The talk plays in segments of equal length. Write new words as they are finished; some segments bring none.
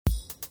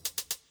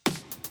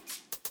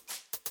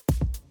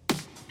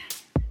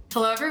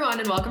Hello, everyone,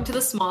 and welcome to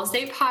the Small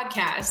State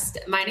Podcast.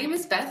 My name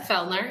is Beth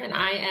Feldner, and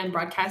I am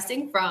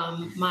broadcasting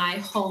from my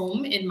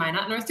home in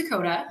Minot, North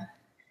Dakota.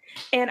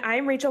 And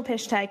I'm Rachel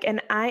Pishtek,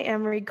 and I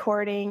am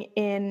recording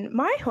in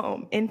my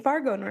home in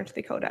Fargo, North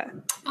Dakota.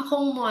 A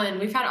home one.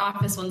 We've had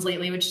office ones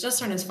lately, which just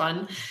aren't as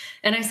fun.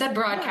 And I said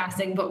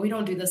broadcasting, but we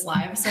don't do this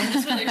live, so I'm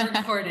just really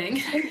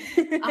recording.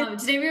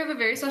 Today we have a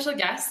very special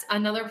guest,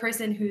 another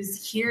person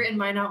who's here in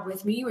Minot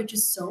with me, which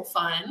is so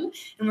fun.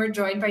 And we're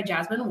joined by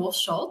Jasmine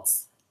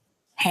Wolf-Schultz.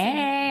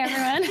 Hey,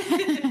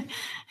 everyone.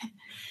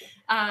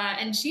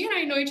 And she and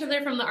I know each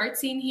other from the art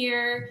scene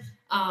here.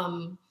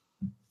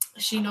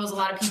 She knows a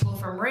lot of people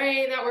from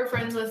Ray that we're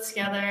friends with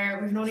together.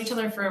 We've known each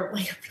other for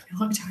like a really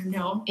long time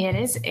now. It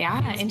is,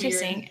 yeah, it's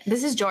interesting. Weird.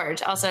 This is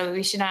George. Also,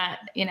 we should not,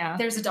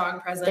 There's a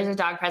dog present. There's a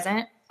dog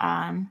present.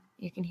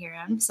 You can hear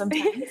him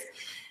sometimes.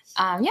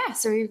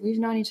 So we've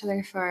known each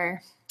other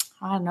for,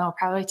 I don't know,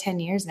 probably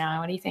 10 years now.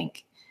 What do you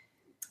think?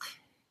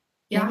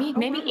 Yeah.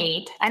 Maybe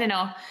 8. I don't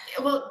know.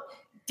 Well,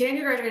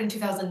 Daniel graduated in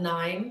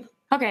 2009.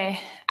 Okay.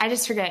 I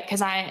just forget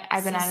because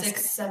I've been at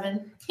 6,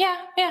 7. Yeah.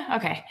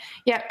 Okay.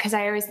 Yeah. Because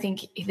I always think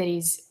that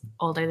he's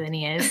older than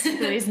he is.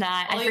 But he's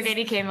not. I forget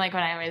he came like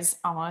when I was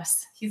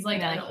almost. He's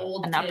like an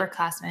old an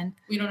upperclassman.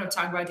 We don't have to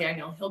talk about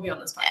Daniel. He'll be on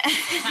this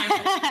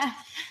podcast.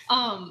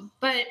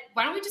 But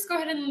why don't we just go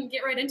ahead and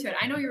get right into it?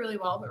 I know you really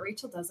well, but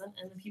Rachel doesn't,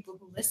 and the people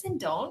who listen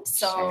don't.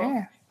 So,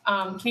 sure.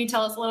 Can you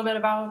tell us a little bit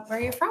about where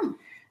you're from?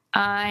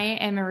 I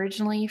am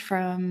originally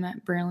from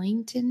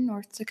Burlington,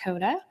 North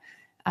Dakota,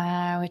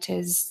 which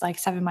is like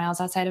 7 miles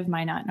outside of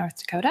Minot, North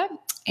Dakota.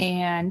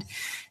 And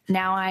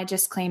now I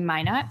just claim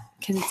Minot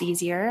because it's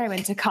easier. I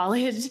went to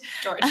college.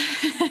 George.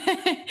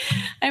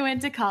 I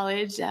went to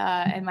college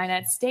at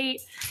Minot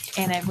State,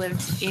 and I've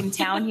lived in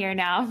town here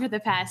now for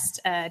the past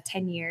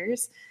 10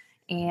 years.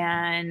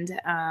 And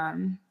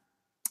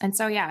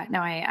so,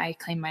 no, I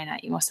claim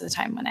Minot most of the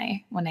time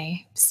when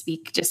I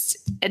speak. Just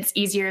it's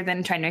easier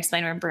than trying to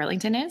explain where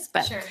Burlington is.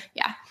 But sure.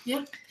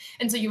 Yeah.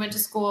 And so you went to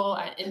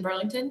school in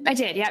Burlington? I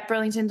did. Yeah.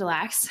 Burlington, Des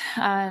Lacs.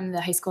 The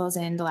high school is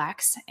in Des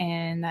Lacs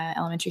and the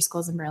elementary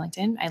school is in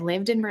Burlington. I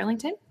lived in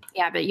Burlington.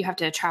 Yeah. But you have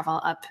to travel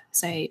up.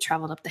 So I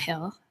traveled up the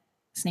hill,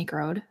 Snake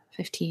Road,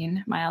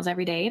 15 miles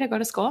every day to go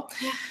to school.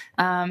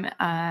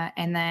 Yeah.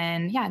 And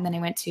then I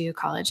went to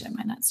college at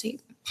Minot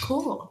State.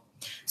 Cool.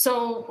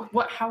 So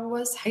how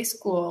was high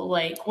school?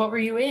 Like, what were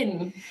you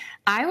in?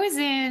 I was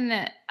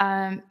in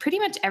pretty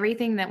much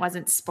everything that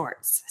wasn't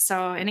sports.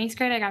 So in 8th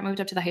grade, I got moved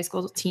up to the high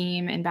school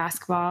team in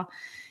basketball,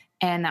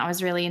 and that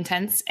was really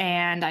intense.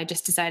 And I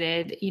just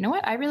decided, you know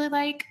what? I really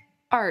like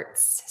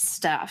arts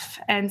stuff.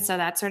 And so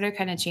that sort of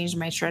kind of changed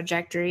my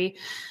trajectory.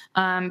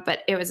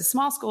 But it was a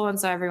small school, and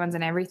so everyone's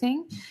in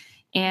everything.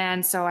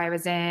 And so I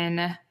was in,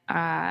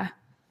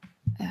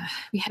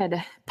 we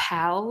had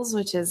PALS,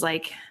 which is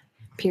like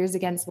Peers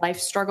Against Life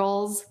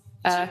Struggles.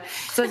 So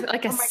it's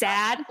like a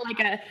SAD,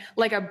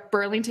 like a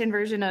Burlington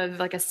version of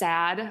like a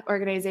SAD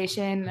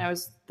organization. I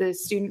was the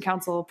student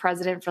council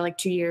president for like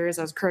 2 years.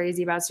 I was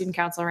crazy about student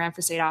council, ran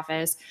for state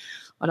office.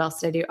 What else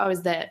did I do? I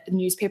was the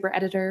newspaper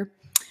editor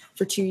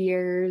for 2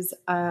 years.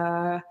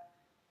 So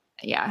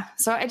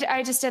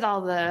I just did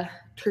all the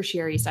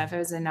tertiary stuff. I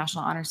was in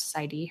National Honor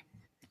Society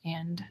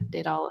and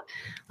did all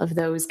of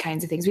those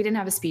kinds of things. We didn't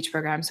have a speech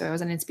program, so I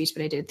wasn't in speech,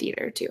 but I did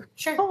theater too.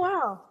 Sure. Oh,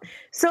 wow.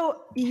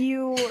 So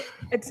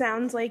it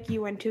sounds like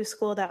you went to a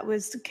school that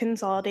was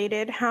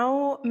consolidated.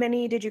 How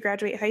many did you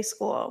graduate high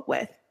school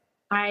with?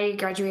 I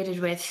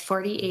graduated with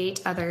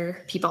 48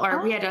 other people,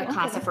 or we had a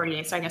class of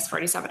 48, so I guess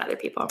 47 other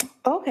people.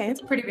 Okay. It's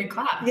a pretty big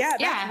class. Yeah,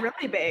 that's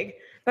really big.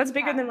 That's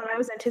bigger than what I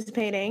was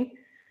anticipating.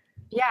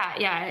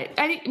 Yeah.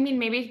 I mean,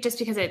 maybe just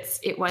because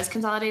it was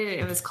consolidated,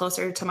 it was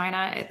closer to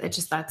Minot.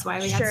 That's why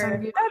we had so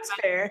many people. That's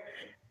fair.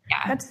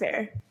 Yeah, that's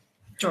fair.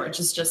 George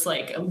is just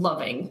like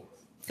loving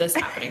this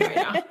happening right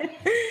now.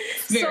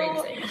 Very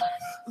exciting.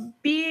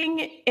 Being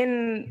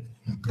in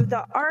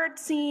the art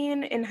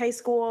scene in high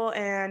school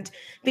and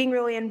being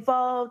really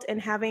involved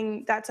and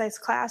having that size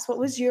class, what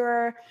was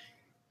your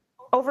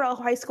overall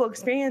high school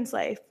experience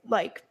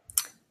like?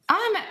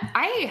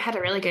 I had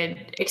a really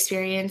good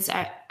experience.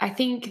 I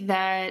think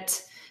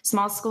that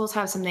small schools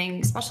have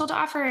something special to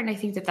offer, and I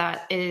think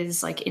that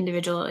is like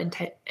individual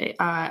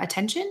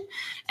attention.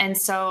 And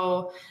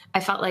so I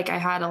felt like I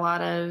had a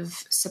lot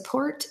of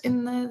support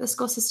in the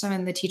school system,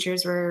 and the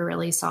teachers were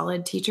really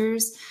solid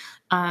teachers.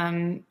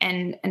 And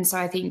so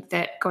I think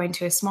that going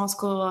to a small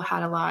school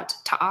had a lot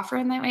to offer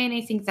in that way. And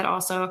I think that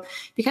also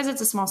because it's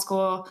a small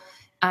school,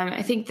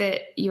 I think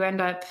that you end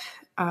up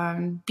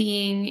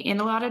being in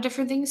a lot of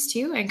different things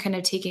too, and kind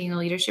of taking a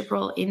leadership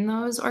role in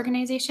those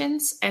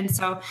organizations. And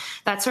so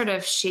that sort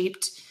of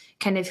shaped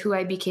kind of who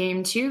I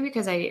became too,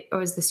 because I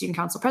was the student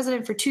council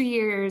president for 2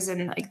 years,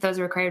 and like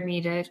those required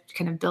me to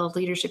kind of build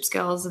leadership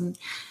skills and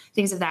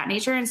things of that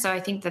nature. And so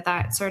I think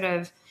that sort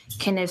of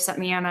kind of set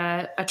me on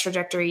a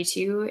trajectory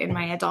too in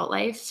my adult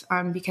life,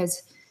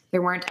 because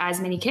there weren't as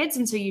many kids.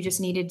 And so you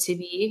just needed to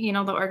be, you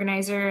know, the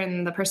organizer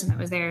and the person that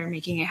was there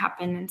making it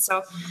happen. And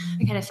so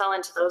I kind of fell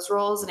into those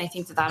roles. And I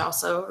think that that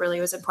also really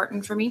was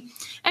important for me.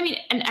 I mean,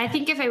 and I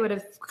think if I would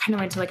have kind of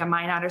went to like a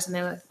Minot or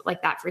something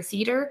like that for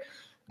theater,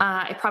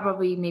 I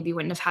probably maybe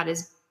wouldn't have had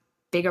as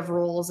big of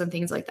roles and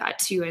things like that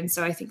too. And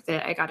so I think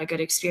that I got a good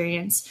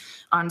experience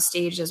on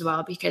stage as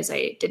well, because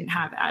I didn't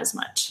have as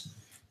much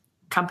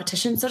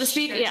competition, so to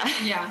speak. Sure.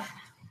 Yeah.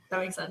 That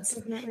makes sense.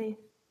 Definitely.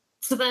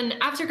 So then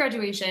after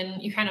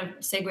graduation, you kind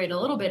of segued a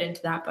little bit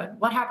into that, but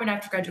what happened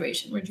after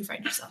graduation? Where did you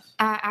find yourself?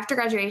 After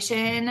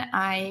graduation,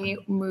 I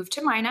moved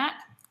to Minot.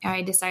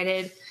 I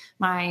decided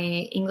my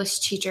English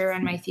teacher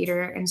and my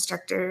theater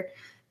instructor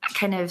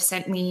kind of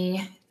sent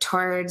me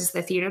towards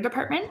the theater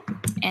department.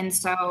 And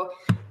so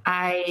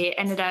I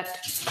ended up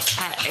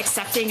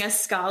accepting a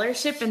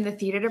scholarship in the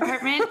theater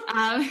department.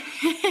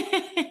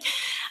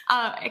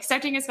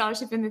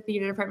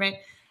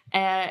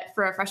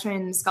 For a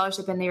freshman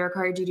scholarship, and they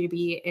required you to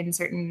be in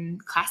certain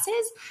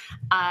classes,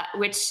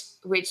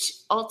 which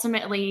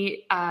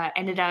ultimately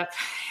ended up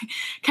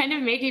kind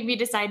of making me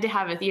decide to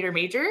have a theater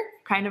major,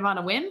 kind of on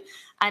a whim.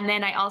 And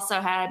then I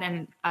also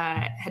had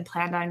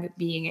planned on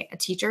being a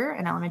teacher,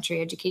 an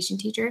elementary education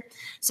teacher.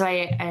 So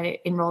I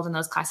enrolled in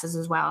those classes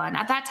as well. And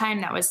at that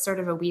time, that was sort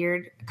of a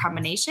weird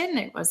combination.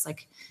 It was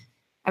like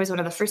I was one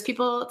of the first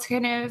people to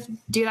kind of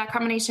do that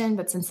combination.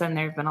 But since then,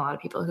 there have been a lot of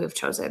people who have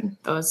chosen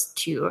those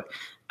two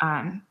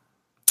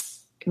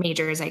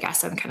majors, I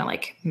guess, and kind of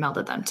like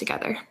melded them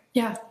together.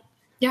 Yeah.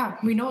 Yeah.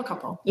 We know a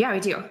couple. Yeah, we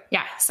do.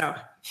 Yeah. So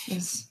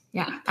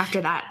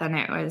after that, then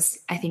it was,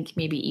 I think,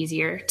 maybe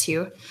easier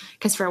too.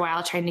 Because for a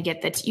while trying to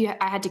get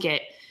I had to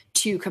get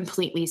two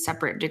completely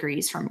separate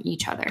degrees from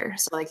each other.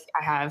 So like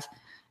I have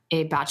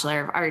a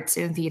Bachelor of Arts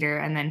in theater,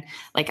 and then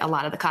like a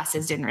lot of the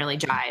classes didn't really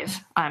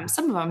jive.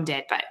 Some of them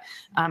did, but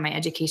my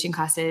education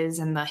classes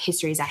and the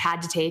histories I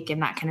had to take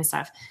and that kind of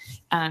stuff,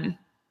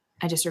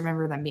 I just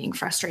remember them being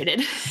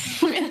frustrated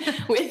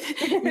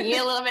with me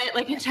a little bit,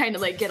 like trying to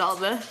like get all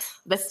the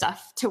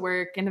stuff to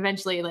work. And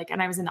eventually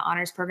and I was in the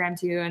honors program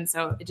too. And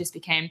so it just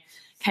became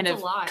kind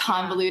of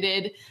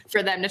convoluted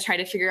for them to try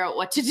to figure out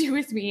what to do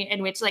with me,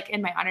 and which like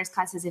in my honors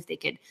classes, if they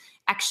could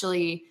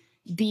actually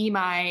be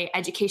my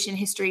education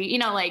history,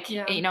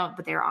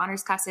 but they were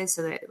honors classes.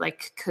 So that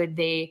like, could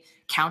they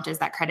count as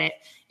that credit?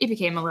 It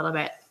became a little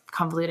bit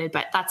convoluted,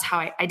 but that's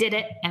how I did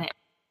it. And it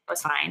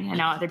was fine. And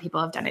now other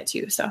people have done it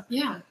too. So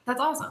yeah, that's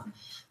awesome.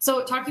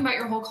 So talking about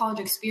your whole college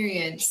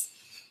experience,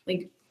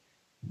 like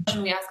the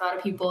question we ask a lot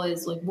of people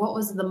is like, what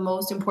was the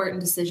most important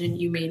decision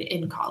you made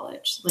in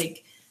college?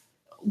 Like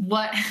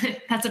what,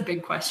 that's a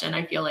big question,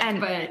 I feel like,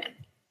 but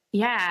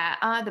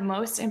yeah, the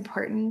most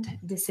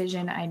important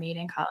decision I made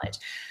in college,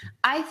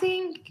 I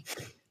think,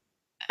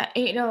 I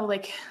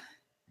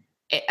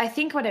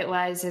think what it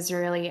was is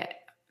really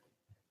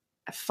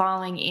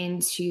falling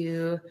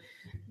into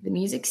the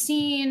music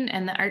scene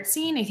and the art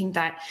scene. I think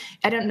that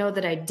I don't know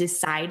that I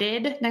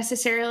decided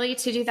necessarily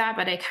to do that,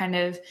 but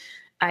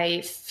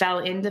I fell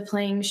into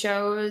playing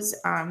shows.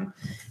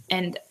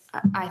 And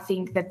I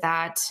think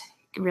that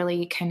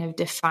really kind of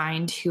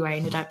defined who I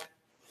ended up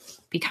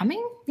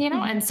becoming,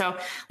 And so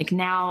like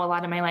now a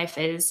lot of my life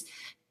is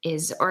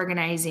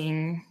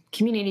organizing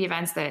community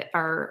events that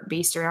are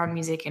based around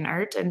music and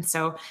art. And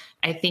so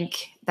I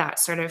think that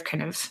sort of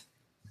kind of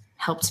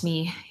helped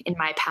me in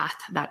my path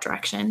that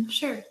direction.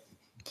 Sure.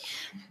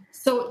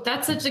 So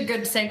that's such a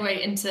good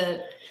segue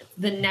into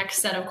the next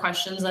set of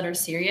questions that are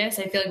serious.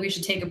 I feel like we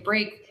should take a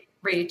break,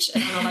 Rach, I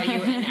don't know about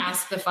you, and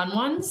ask the fun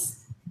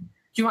ones.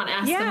 Do you want to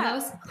ask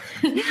them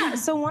those? Yeah.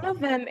 So one of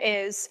them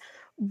is,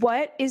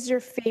 what is your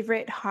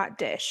favorite hot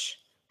dish?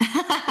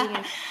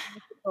 I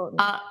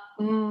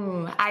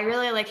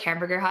really like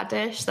hamburger hot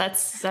dish.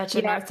 That's such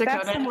a North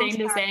Dakota thing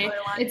to say.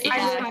 It's a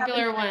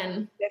popular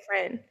one.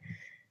 Different.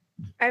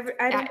 I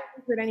don't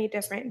heard any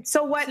different.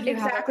 So what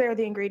exactly are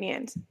the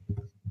ingredients?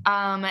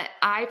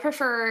 I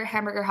prefer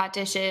hamburger hot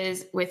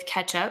dishes with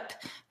ketchup.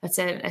 That's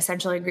an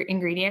essential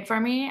ingredient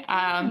for me.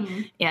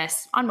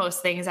 Yes, on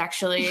most things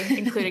actually,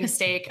 including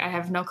steak. I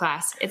have no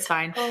class. It's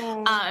fine.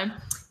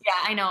 Yeah,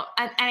 I know.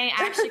 And I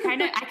actually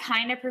kind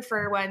of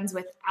prefer ones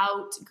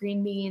without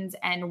green beans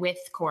and with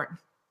corn.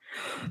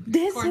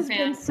 This corn has fan.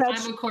 been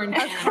such I'm a corn a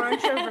fan.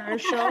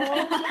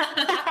 controversial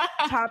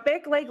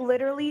topic. Like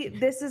literally,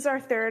 this is our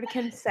third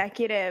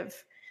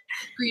consecutive.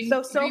 Green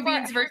far,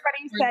 beans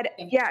everybody said,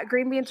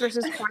 green beans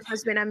versus corn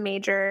has been a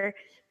major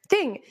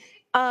thing.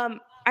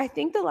 I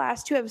think the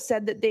last two have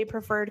said that they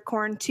preferred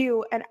corn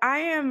too, and I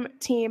am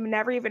team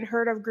never even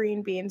heard of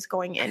green beans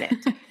going in it.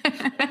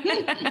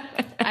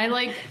 I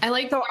like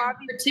So corn,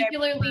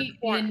 particularly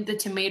in the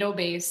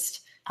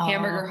tomato-based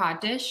hamburger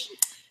hot dish.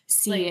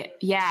 See,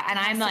 yeah, and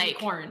I'm like,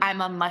 corn. I'm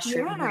a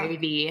mushroom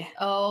gravy.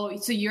 Oh,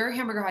 so your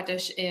hamburger hot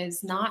dish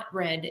is not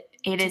red.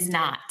 It is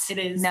not. It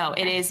is. No,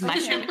 it is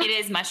mushroom. It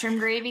is mushroom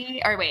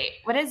gravy. Or wait,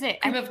 what is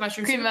it? Cream of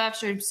mushroom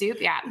soup.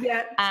 Yeah.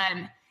 Yeah.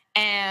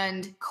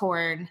 And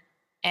corn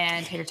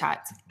and tater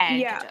tots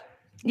and ketchup.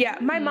 Yeah.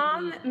 My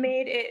mom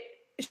made it.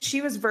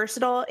 she was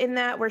versatile in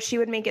that, where she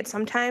would make it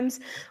sometimes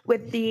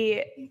with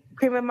the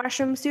cream of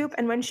mushroom soup.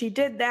 And when she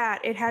did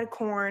that, it had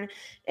corn,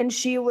 and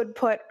she would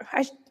put,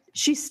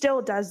 she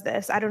still does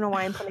this. I don't know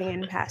why I'm putting it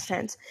in past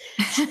tense.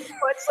 She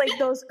puts like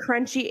those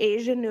crunchy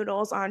Asian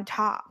noodles on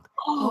top.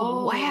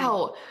 Oh,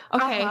 wow.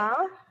 Okay.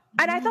 Uh-huh.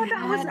 And I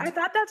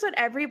thought that's what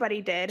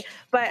everybody did,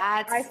 but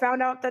I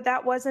found out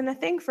that wasn't a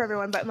thing for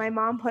everyone. But my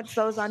mom puts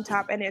those on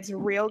top, and it's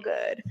real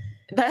good.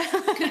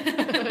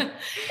 Isn't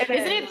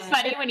it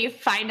funny when you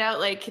find out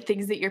like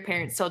things that your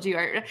parents told you?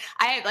 Or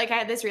I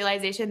had this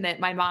realization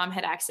that my mom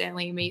had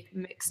accidentally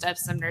mixed up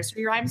some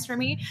nursery rhymes for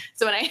me.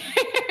 So when I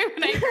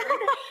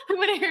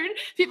heard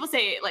people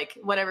say like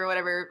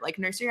whatever like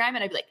nursery rhyme,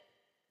 and I'd be like,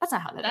 that's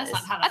not how that is.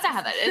 That's not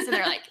how that is. And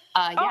they're like,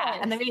 yeah.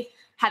 And then we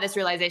had this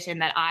realization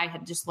that I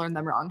had just learned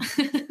them wrong.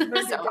 Learned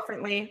it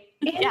differently.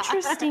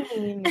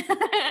 Interesting.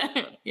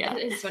 Yeah,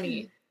 it's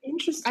funny.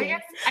 Interesting.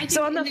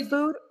 So on the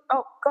food,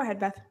 go ahead,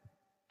 Beth.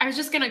 I was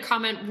just going to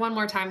comment one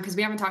more time because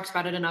we haven't talked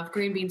about it enough.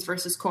 Green beans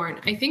versus corn.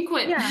 I think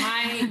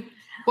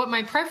what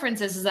my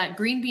preference is that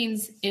green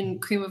beans in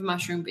cream of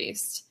mushroom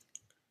based.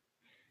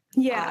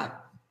 Yeah.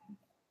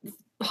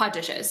 Hot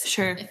dishes.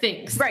 Sure.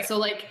 Things. Right. So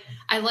like,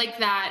 I like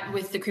that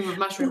with the cream of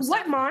mushroom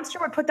What stuff. monster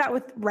would put that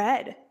with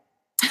red?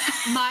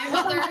 My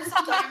mother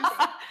sometimes,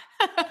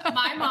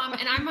 my mom,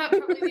 and I'm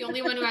probably the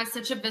only one who has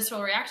such a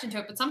visceral reaction to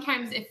it, but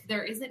sometimes if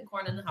there isn't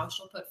corn in the house,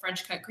 she'll put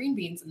French cut green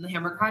beans in the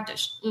hamburger hot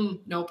dish.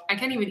 Nope. I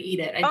can't even eat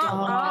it. I don't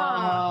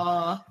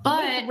want to.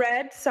 But with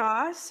red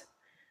sauce?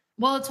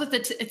 Well, it's with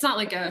it's not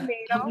like an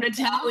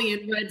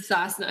Italian red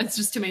sauce. No, it's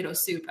just tomato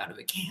soup out of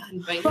a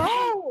can. But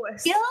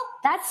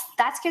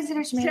that's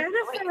considered tomato.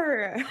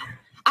 Jennifer.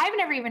 I've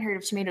never even heard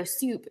of tomato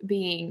soup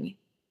being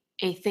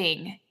a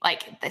thing.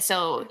 Like,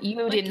 so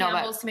you didn't know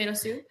about tomato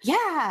soup?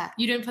 Yeah.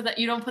 You didn't put that.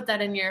 You don't put that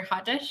in your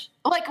hot dish?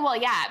 Like, well,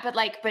 yeah, but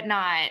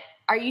not.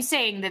 Are you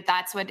saying that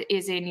that's what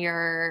is in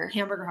your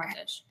hamburger hot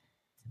dish?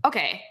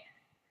 Okay.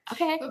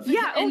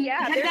 Yeah. Oh,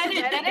 yeah.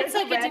 Then it's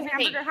like a different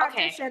hamburger thing. hot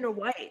dish and a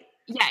white.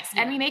 Yes,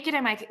 and we make it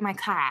in my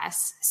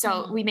class.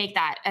 So we make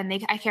that, and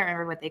I can't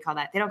remember what they call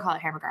that. They don't call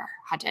it hamburger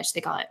hot dish.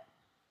 They call it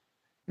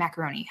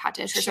macaroni hot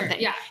dish or something.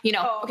 Yeah.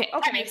 Okay,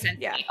 that makes sense.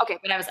 Yeah. Okay,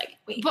 but I was like,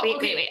 wait.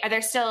 Are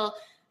there still?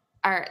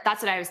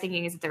 That's what I was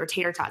thinking, is that there were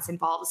tater tots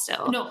involved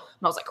still. No. And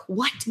I was like,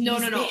 what? No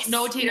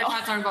tater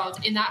tots are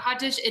involved. In that hot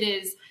dish, it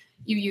is,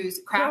 you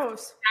use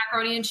Kraft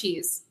macaroni and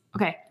cheese.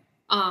 Okay.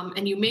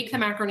 And you make the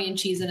macaroni and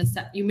cheese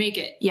you make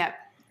it. Yep.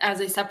 As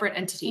a separate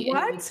entity.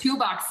 What? And 2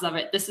 boxes of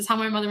it. This is how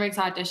my mother makes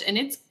hot dish, and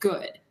it's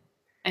good.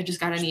 I just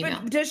got an email.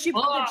 But does she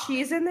put the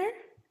cheese in there?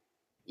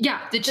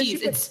 Yeah, the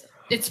cheese.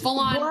 It's full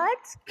on. What?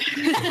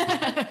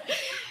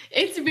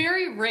 It's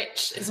very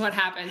rich is what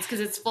happens,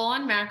 because it's full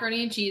on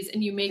macaroni and cheese,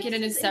 and you make it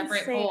in a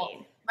separate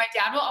bowl. My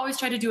dad will always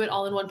try to do it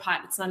all in one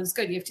pot. It's not as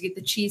good. You have to get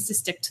the cheese to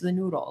stick to the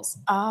noodles.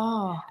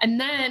 Oh.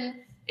 And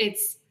then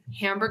it's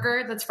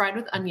hamburger that's fried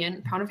with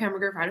onion, pound of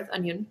hamburger fried with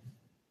onion.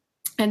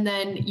 And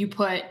then you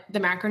put the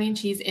macaroni and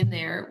cheese in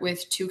there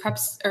with 2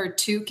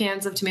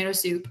 cans of tomato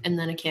soup and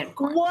then a can of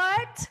corn.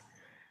 What?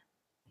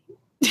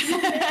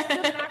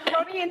 The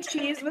macaroni and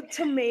cheese with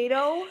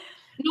tomato?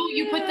 No,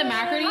 you put the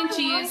macaroni and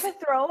cheese. I want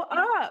to throw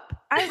up.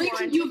 I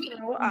want to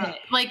throw up.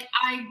 Like,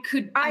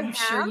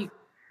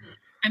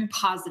 I'm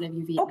positive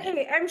you've eaten it.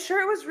 Okay, I'm sure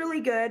it was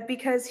really good,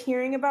 because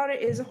hearing about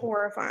it is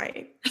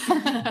horrifying.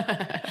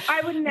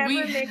 I would never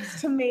mix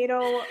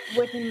tomato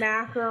with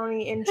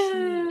macaroni and cheese.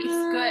 It's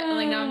good.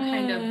 Like, now I'm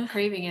kind of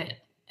craving it.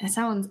 It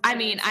sounds, I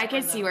mean, I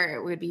could see where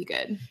it would be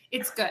good.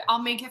 It's good.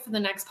 I'll make it for the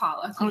next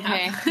potluck.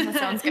 Okay. That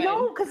sounds good.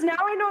 No, because now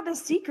I know the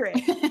secret.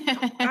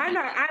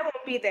 I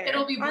won't be there.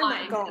 It'll be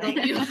blind.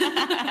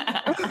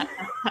 I'm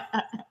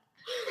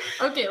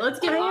Okay, let's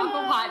get off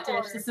of hot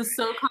dish. This is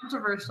so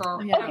controversial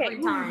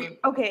every time.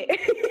 Okay.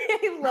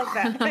 I love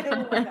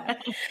that.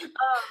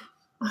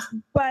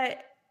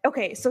 But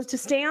okay, so to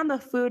stay on the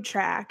food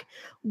track,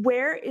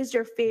 where is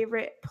your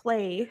favorite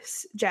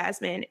place,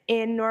 Jasmine,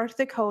 in North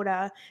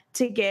Dakota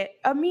to get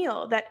a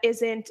meal that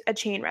isn't a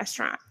chain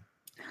restaurant?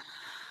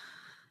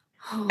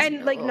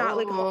 And like not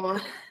like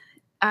home.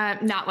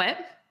 Not what?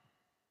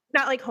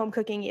 Not like home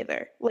cooking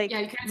either. Like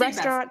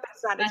restaurant,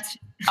 that's not it.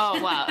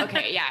 Oh, wow.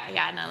 Okay.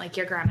 Yeah. Not like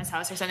your grandma's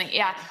house or something.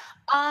 Yeah.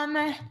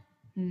 I'm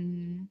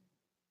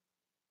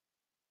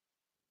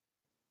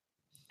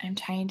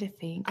trying to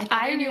think. I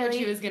thought I knew what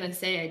she was going to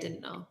say. I didn't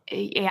know.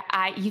 Yeah.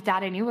 You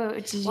thought I knew what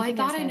did you I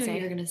thought I knew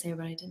you were going to say,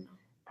 but I didn't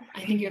know.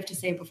 I think you have to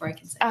say it before I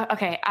can say it.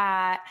 Okay.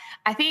 I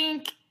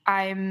think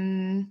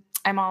I'm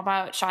all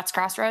about Schatz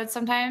Crossroads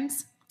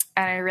sometimes.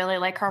 And I really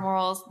like caramel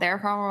rolls. Their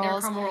caramel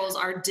rolls. Their caramel rolls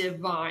are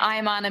divine.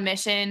 I'm on a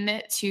mission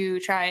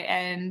to try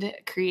and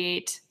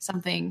create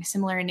something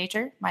similar in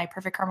nature. My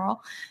perfect caramel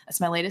roll.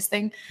 That's my latest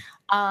thing.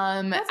 That's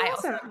awesome. I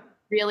also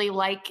really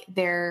like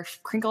their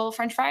crinkle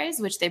French fries,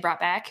 which they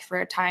brought back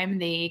for a time.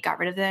 They got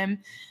rid of them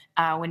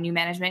when new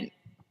management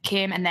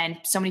came, and then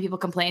so many people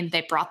complained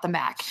they brought them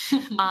back.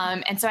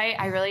 And so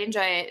I really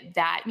enjoy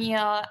that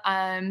meal.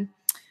 I'm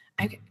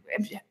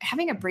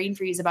having a brain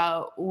freeze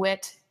about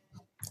what.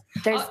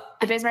 There's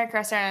the Bismarck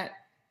restaurant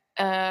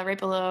right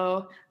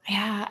below.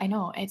 Yeah, I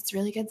know. It's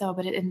really good though,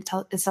 but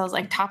it sells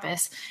like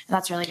tapas, and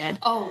that's really good.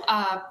 Oh,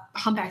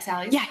 Humpback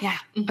Sally's. Yeah.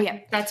 Mm-hmm. Oh, yeah.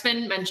 That's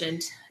been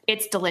mentioned.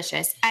 It's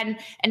delicious. And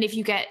if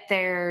you get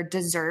their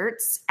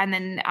desserts, and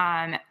then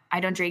I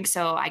don't drink,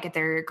 so I get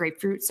their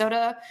grapefruit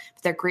soda.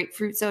 But their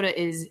grapefruit soda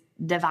is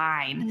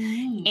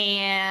divine.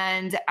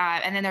 And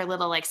then their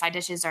little like side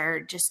dishes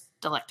are just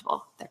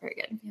delectable. They're very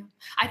good. Yeah.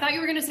 I thought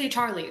you were gonna say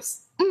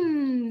Charlie's.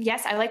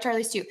 Yes, I like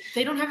Charlie's too.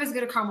 They don't have as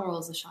good a caramel roll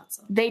as the shots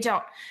though. They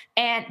don't.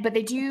 But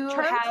they do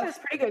Charlie's have has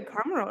pretty good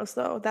caramel rolls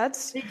though.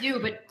 They do,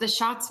 but the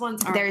shots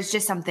ones are. There's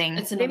just something.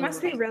 They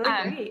must be really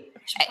great.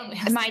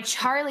 My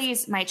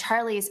Charlie's.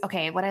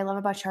 Okay, what I love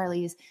about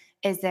Charlie's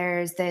is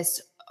there's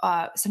this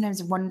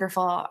sometimes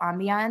wonderful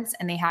ambiance,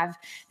 and they have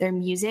their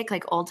music,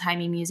 like old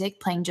timey music,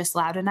 playing just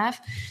loud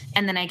enough.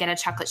 And then I get a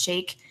chocolate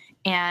shake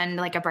and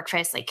like a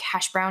breakfast, like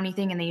hash brownie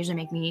thing. And they usually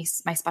make me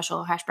my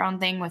special hash brown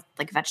thing with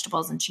like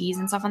vegetables and cheese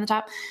and stuff on the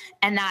top.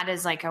 And that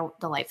is like a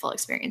delightful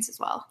experience as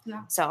well.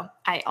 Yeah. So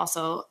I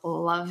also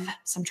love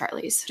some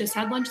Charlie's. Just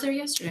had lunch there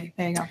yesterday.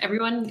 There you go.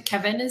 Everyone,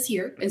 Kevin is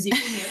here, as you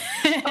can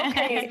hear.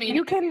 Okay,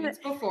 you can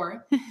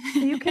before.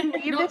 You can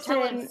leave this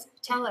in.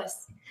 Tell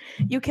us.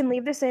 You can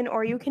leave this in,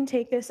 or you can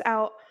take this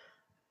out.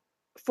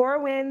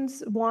 4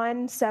 wins,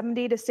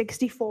 170 to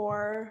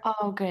 64.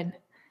 Oh, good.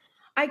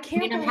 I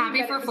can't. I mean, I'm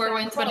happy believe for that 4 it's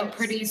wins, that but I'm close.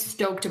 pretty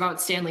stoked about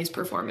Stanley's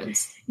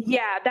performance.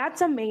 Yeah, that's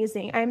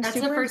amazing. I'm That's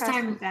the super first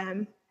impressed time- with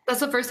them. That's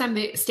the first time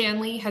that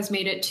Stanley has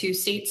made it to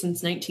state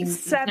since 79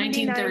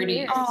 1930.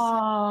 years.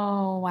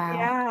 Oh,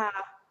 wow.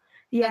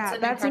 Yeah,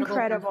 an that's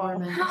incredible.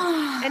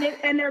 performance.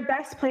 And their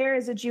best player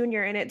is a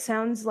junior, and it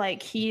sounds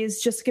like he's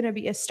just going to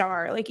be a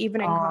star, like even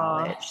in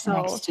college. So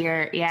next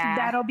year, yeah.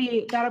 that'll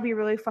be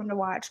really fun to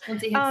watch.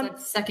 Once he hits that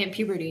second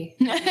puberty.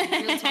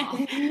 Real tall.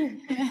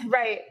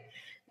 Right.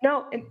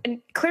 No,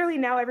 and clearly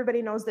now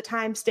everybody knows the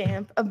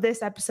timestamp of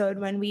this episode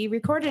when we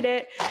recorded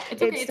it.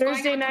 It's okay. It's going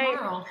Thursday out night.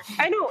 tomorrow.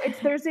 I know it's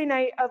Thursday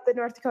night of the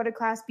North Dakota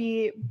Class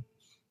B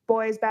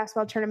boys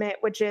basketball tournament,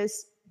 which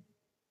is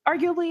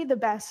arguably the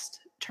best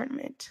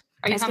tournament.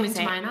 Are you I was gonna coming to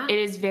say, Minot It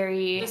is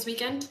very. this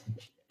weekend?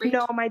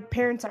 No, my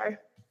parents are.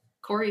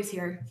 Corey's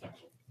here.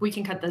 We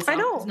can cut this I out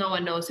know. 'cause no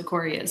one knows who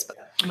Corey is. But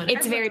I'm gonna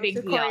It's a very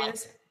big deal.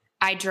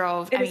 I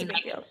drove. It is a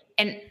big deal.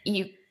 And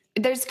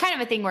there's kind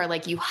of a thing where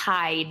like you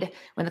hide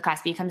when the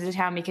Class B comes into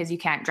town because you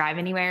can't drive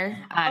anywhere.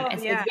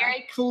 It's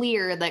very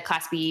clear that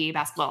Class B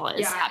basketball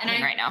is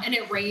happening right now. And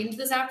it rained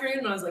this afternoon,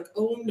 and I was like,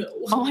 oh no.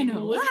 Oh, I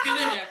know. What's going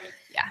to happen?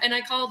 Yeah.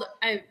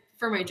 And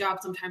for my job,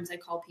 sometimes I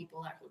call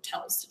people at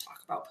hotels to talk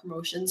about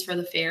promotions for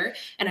the fair.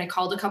 And I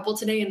called a couple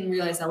today and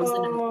realized that was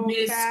a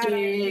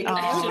mistake.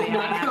 I should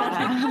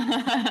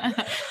not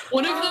call.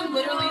 One of them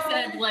literally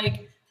said,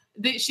 like,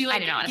 she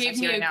like gave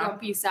me a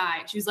grumpy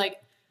sigh. She was like,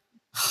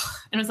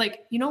 and I was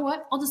like, you know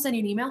what? I'll just send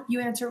you an email.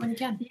 You answer it when you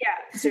can.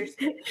 Yeah,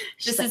 seriously.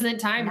 This isn't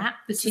time.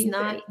 This is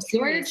not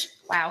George.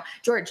 Wow.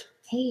 George.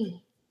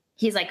 Hey.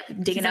 He's like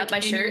digging up my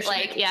like, in your shirt.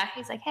 Like, shirt. yeah.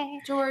 He's like, hey,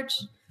 George.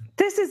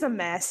 This is a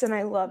mess, and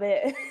I love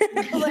it.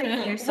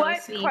 Like, You're so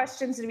what sweet.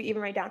 questions did we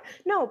even write down?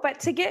 No, but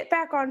to get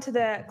back onto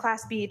the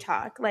Class B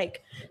talk,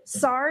 like,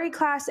 sorry,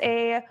 Class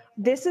A,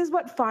 this is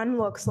what fun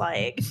looks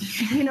like.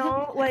 You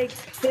know, like,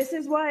 this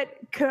is what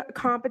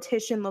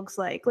competition looks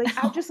like.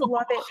 Like, I just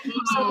love it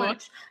so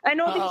much. I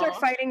know these are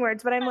fighting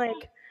words, but I'm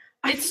like,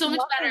 It's so much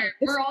better.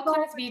 We're all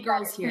Class B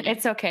girls here.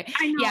 It's okay.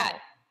 I know. Yeah.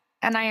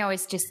 And I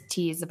always just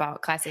tease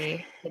about Class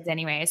A kids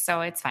anyway,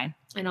 so it's fine.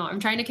 I know. I'm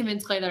trying to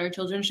convince Clay that our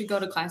children should go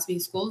to Class B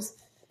schools.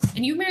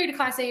 And you married a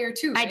Class A year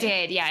too, right? I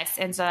did, yes.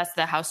 And so that's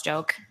the house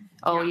joke.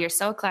 Oh, you're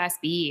so Class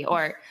B.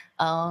 Or,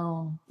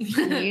 oh,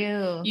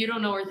 you. You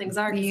don't know where things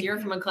are because you're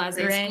from a Class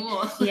A Right.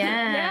 school.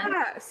 Yeah.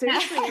 yeah,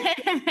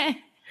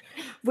 seriously.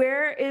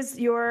 Where is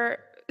your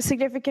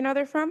significant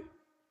other from?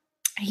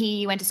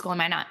 He went to school in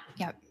Minot.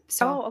 Yep.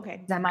 So Oh, okay.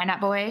 he's a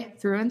Minot boy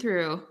through and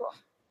through.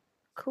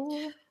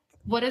 Cool.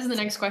 What is the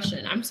next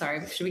question? I'm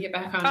sorry. Should we get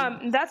back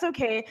on? That's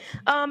okay.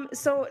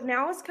 So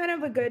now is kind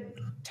of a good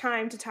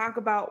time to talk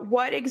about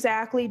what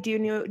exactly do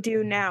you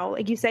do now?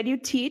 Like you said, you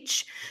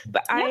teach,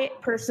 but I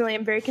personally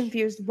am very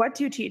confused. What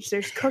do you teach?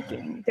 There's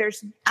cooking.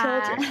 There's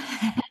children.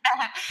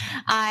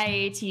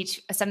 I teach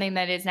something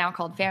that is now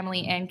called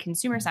Family and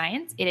Consumer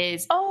Science. It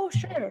is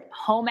Sure.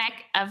 home ec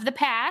of the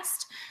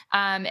past,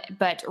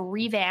 but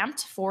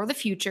revamped for the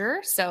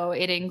future. So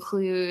it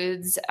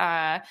includes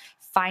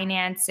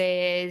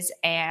finances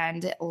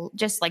and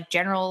just like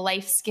general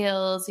life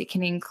skills. It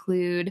can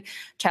include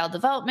child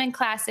development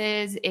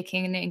classes. It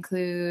can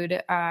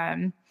include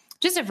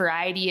just a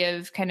variety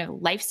of kind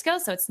of life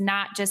skills. So it's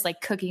not just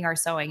like cooking or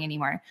sewing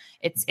anymore.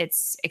 It's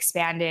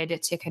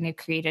expanded to kind of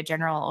create a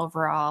general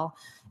overall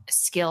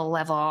skill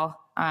level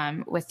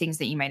with things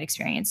that you might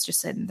experience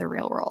just in the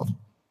real world.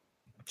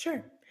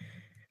 Sure.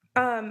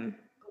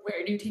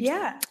 Where do you teach?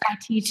 Yeah. I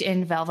teach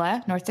in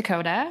Velva, North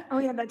Dakota. Oh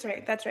yeah, that's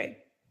right. That's right.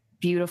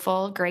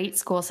 Beautiful, great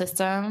school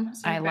system.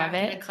 So I love back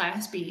in it. a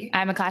Class B.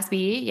 I'm a Class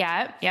B.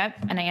 Yep.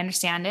 And I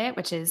understand it,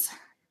 which is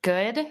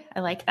good.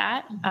 I like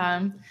that.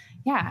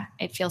 Yeah,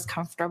 it feels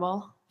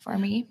comfortable for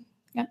me.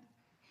 Yep.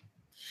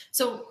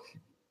 So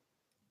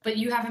But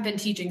you haven't been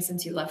teaching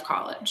since you left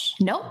college.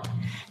 Nope.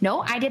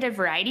 No, I did a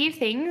variety of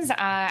things.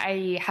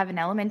 I have an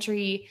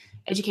elementary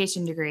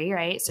education degree,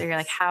 right? So you're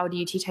like, how do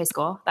you teach high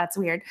school? That's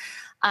weird.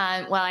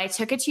 Well, I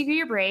took a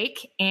 2-year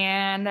break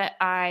and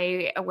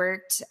I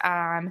worked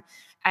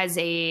as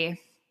a,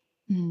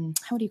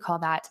 how do you call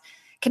that?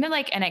 Kind of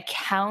like an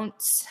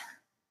accounts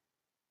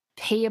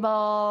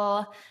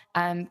payable,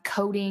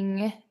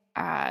 coding,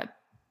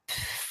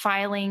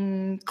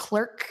 filing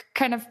clerk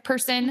kind of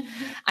person.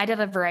 I did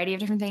a variety of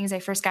different things. I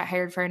first got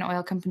hired for an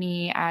oil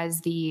company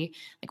as the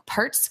like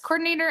parts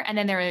coordinator. And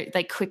then they were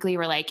like quickly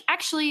were like,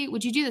 actually,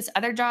 would you do this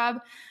other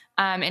job?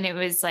 And it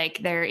was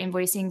like they're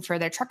invoicing for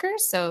their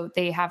truckers. So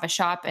they have a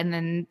shop and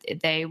then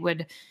they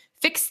would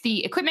fix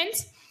the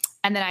equipment.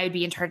 And then I would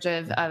be in charge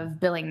of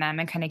billing them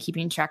and kind of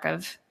keeping track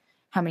of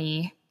how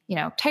many,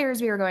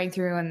 tires we were going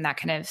through and that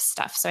kind of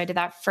stuff. So I did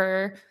that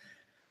for,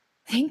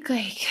 I think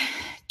like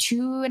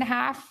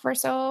 2.5 or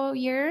so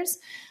years.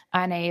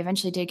 And I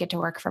eventually did get to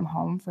work from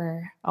home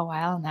for a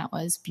while, and that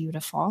was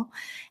beautiful.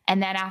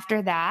 And then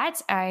after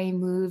that, I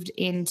moved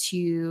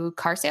into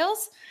car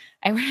sales.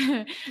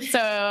 So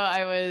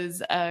I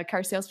was a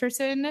car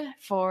salesperson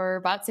for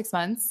about 6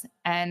 months.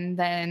 And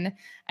then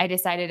I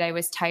decided I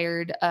was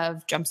tired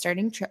of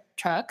jumpstarting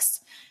trucks.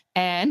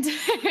 And,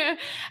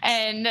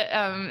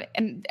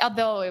 and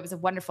although it was a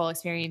wonderful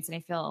experience and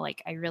I feel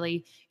like I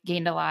really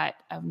gained a lot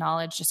of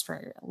knowledge just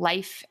for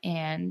life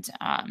and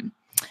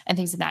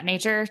things of that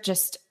nature,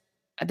 just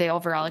the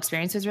overall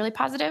experience was really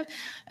positive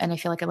and I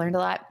feel like I learned a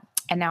lot.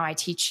 And now I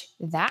teach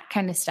that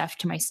kind of stuff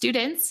to my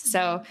students.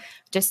 So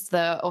just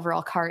the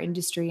overall car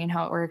industry and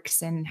how it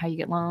works and how you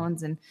get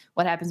loans and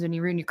what happens when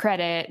you ruin your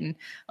credit and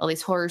all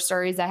these horror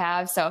stories I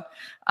have. So,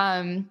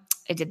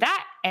 I did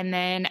that. And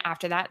then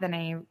after that, then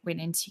I went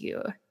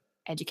into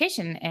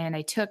education and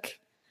I took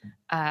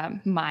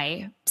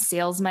my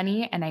sales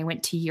money and I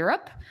went to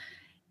Europe.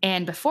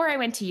 And before I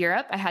went to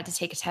Europe, I had to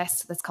take a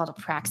test that's called a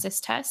praxis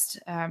test,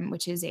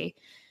 which is a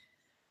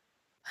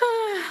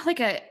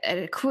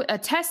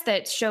test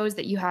that shows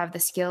that you have the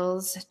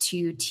skills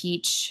to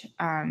teach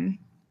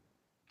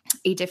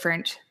a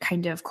different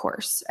kind of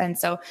course. And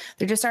so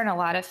there just aren't a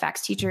lot of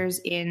FACS teachers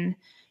in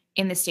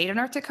the state of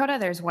North Dakota.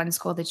 There's one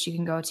school that you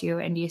can go to,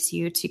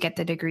 NDSU, to get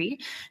the degree.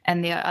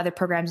 And the other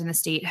programs in the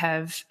state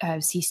have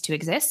ceased to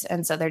exist.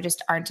 And so there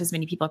just aren't as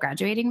many people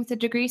graduating with a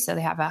degree. So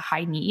they have a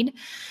high need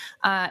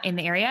in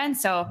the area. And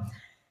so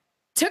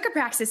took a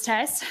praxis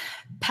test,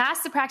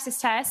 passed the praxis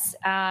test,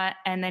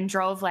 and then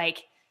drove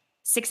like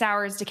 6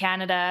 hours to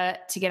Canada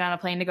to get on a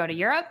plane to go to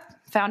Europe,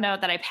 found out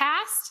that I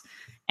passed,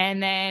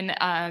 and then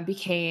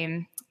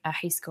became a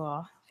high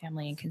school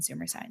family and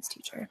consumer science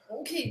teacher.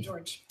 Okay,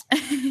 George.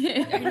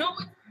 I know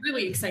it's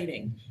really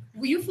exciting.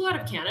 You flew out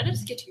of Canada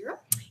to get to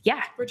Europe?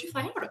 Yeah. Where'd you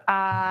fly out of?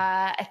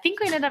 I think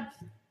we ended up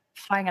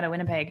flying out of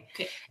Winnipeg.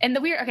 Okay. And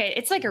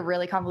it's like a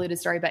really convoluted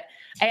story, but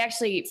I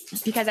actually,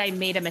 because I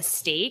made a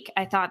mistake,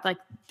 I thought like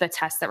the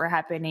tests that were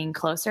happening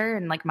closer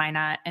and like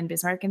Minot and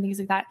Bismarck and things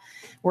like that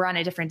were on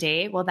a different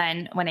day. Well,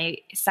 then when I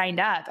signed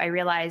up, I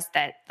realized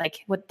that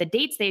like what the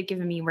dates they had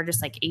given me were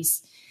just like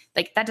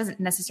that doesn't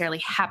necessarily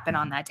happen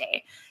on that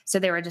day. So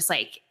they were just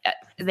like,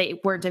 they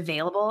weren't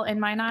available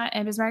in Minot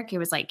and Bismarck. It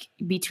was like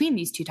between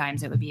these two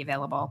times it would be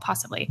available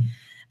possibly.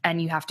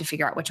 And you have to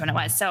figure out which one it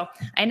was. So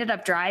I ended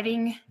up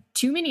driving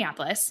to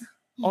Minneapolis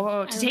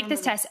to take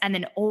this test and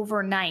then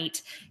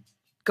overnight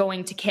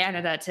going to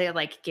Canada to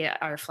like get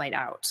our flight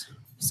out.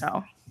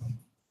 So.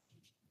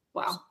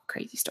 Wow.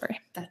 Crazy story.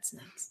 That's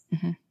nuts.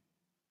 Mm-hmm.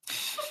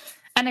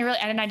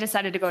 And I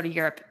decided to go to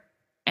Europe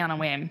on a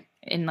whim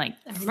in like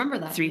I remember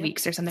that 3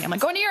 weeks or something. I'm like,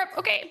 going to Europe.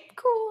 Okay,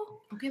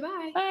 cool. Okay,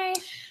 bye. Bye.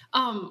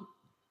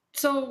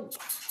 So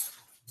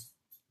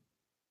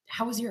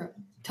how was Europe?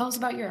 Tell us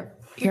about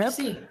Europe.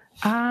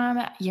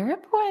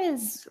 Europe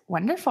was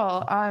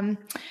wonderful.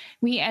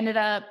 We ended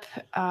up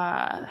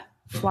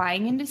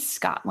flying into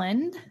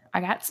Scotland. I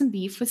got some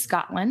beef with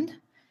Scotland.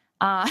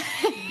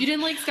 You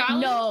didn't like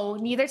Scotland? No,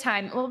 neither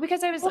time. Well,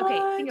 because I was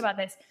think about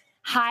this.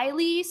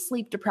 Highly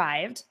sleep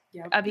deprived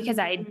because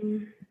I'd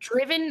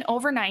driven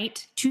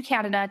overnight to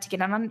Canada to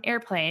get on an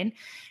airplane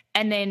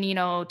and then,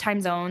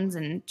 time zones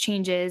and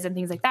changes and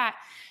things like that.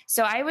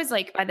 So I was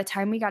like, by the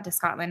time we got to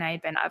Scotland, I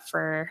had been up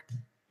for,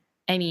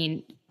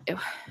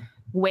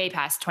 way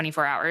past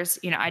 24 hours.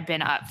 I'd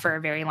been up for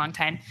a very long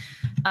time.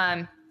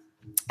 And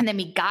then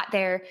we got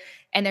there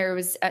and there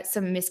was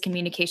some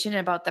miscommunication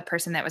about the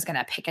person that was going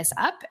to pick us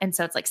up. And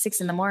so it's like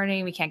 6 a.m.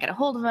 We can't get a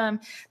hold of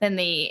them. Then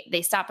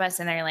they stop us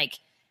and they're like,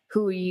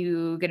 who are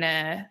you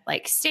gonna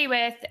like stay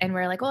with? And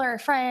we're like, well, our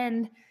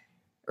friend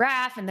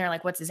Raph. And they're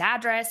like, what's his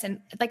address? And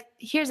like,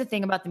 here's the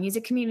thing about the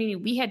music community.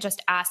 We had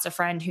just asked a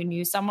friend who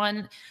knew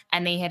someone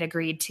and they had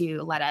agreed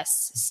to let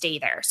us stay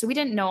there. So we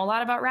didn't know a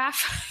lot about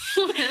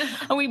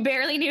Raph. And we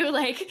barely knew,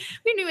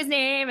 we knew his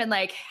name and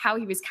like how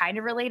he was kind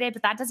of related,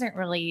 but that doesn't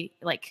really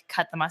like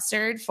cut the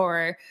mustard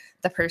for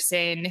the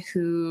person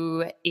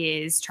who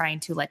is trying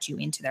to let you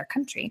into their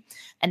country.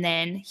 And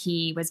then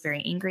he was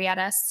very angry at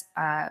us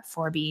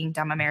for being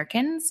dumb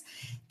Americans,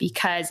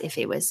 because if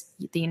it was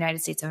the United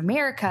States of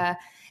America,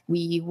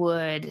 we he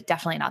would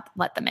definitely not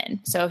let them in.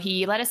 So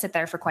he let us sit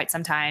there for quite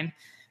some time.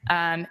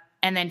 And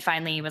then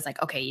finally he was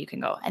like, okay, you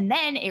can go. And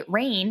then it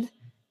rained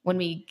when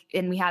we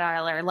had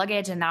our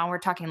luggage, and now we're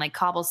talking like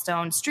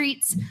cobblestone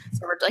streets.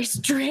 So we're like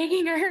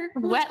dragging our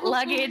wet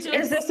luggage.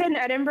 Is this in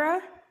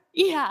Edinburgh?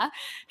 Yeah.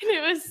 And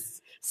it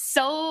was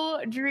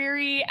so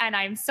dreary and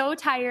I'm so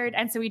tired.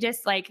 And so we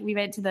just we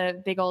went to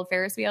the big old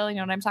Ferris wheel. You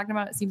know what I'm talking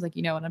about? It seems like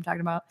you know what I'm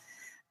talking about.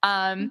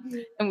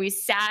 And we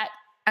sat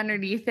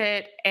underneath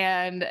it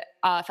and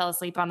fell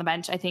asleep on the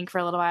bench, I think, for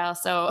a little while.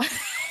 So,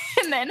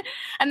 and then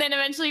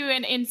eventually we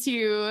went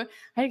into,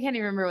 I can't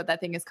even remember what that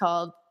thing is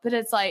called, but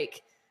it's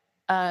like,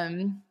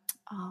 it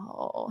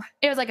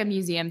was like a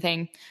museum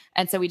thing.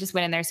 And so we just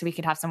went in there so we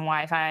could have some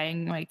Wi-Fi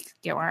and like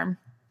get warm.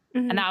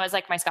 And that was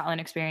like my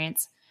Scotland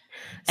experience.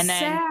 And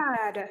then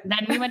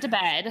we went to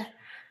bed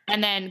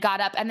and then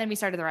got up and then we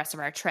started the rest of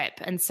our trip.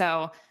 And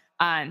so,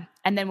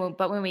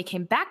 but when we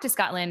came back to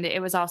Scotland,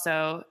 it was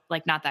also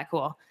like not that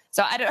cool.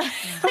 So I don't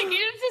like, it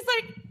was just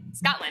like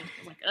Scotland.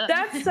 Like,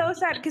 that's so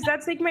sad because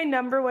that's like my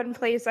number one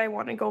place I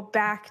want to go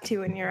back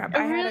to in Europe.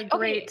 I had a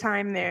great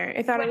time there.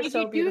 I thought it was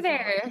so beautiful.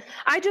 There?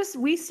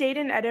 We stayed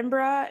in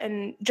Edinburgh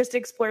and just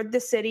explored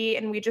the city,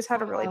 and we just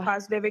had a really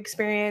positive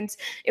experience.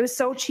 It was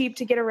so cheap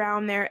to get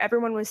around there.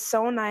 Everyone was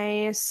so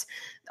nice.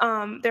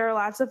 There are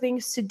lots of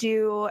things to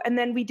do. And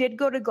then we did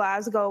go to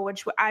Glasgow,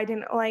 which I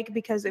didn't like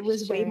because it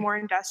was way more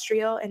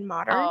industrial and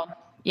modern. Oh,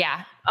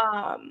 yeah.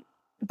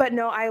 But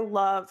no, I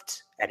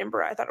loved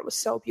Edinburgh. I thought it was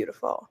so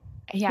beautiful.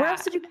 Yeah. Where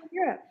else did you go in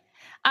Europe?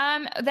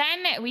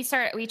 Then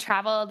we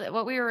traveled.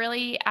 What we were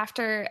really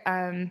after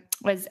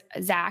was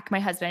Zach,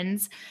 my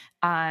husband's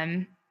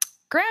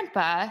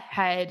grandpa,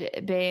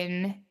 had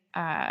been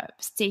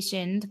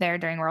stationed there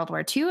during World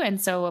War II. And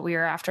so what we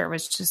were after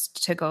was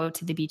just to go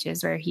to the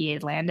beaches where he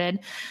had landed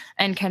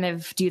and kind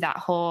of do that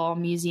whole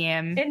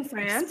museum in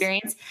France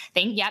experience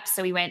thing. Yep.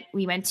 So we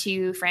went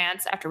to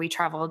France after we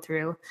traveled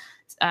through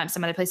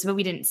some other places, but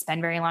we didn't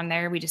spend very long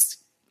there. We just,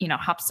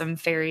 hopped some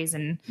ferries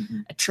and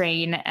a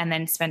train and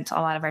then spent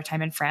a lot of our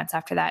time in France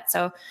after that.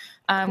 So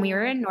we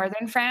were in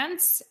northern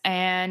France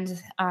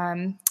and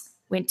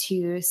went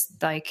to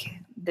like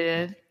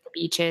the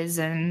beaches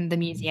and the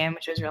museum,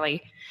 which was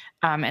really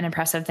an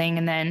impressive thing.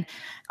 And then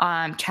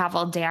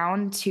traveled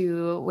down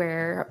to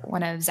where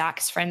one of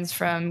Zach's friends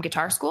from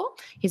guitar school,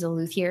 he's a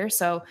luthier.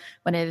 So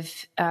one of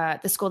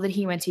the school that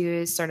he went to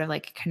is sort of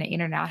like kind of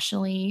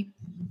internationally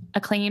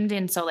acclaimed.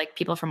 And so like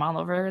people from all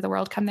over the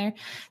world come there.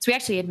 So we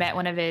actually had met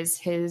one of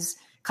his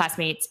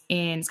classmates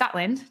in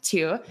Scotland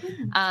too.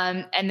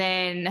 And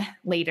then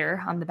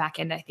later on the back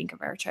end, I think,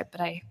 of our trip, but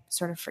I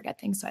sort of forget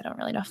things. So I don't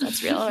really know if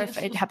that's real or if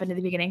it happened at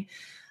the beginning.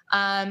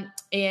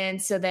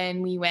 And so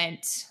then we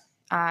went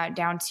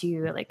down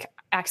to like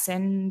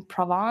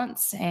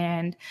Aix-en-Provence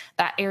and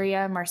that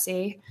area,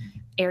 Marseille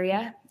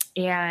area,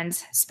 and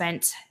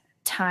spent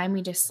time.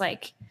 We just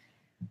like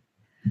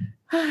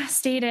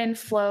stayed in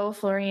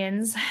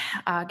Florian's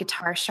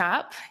guitar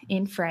shop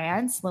in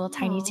France, little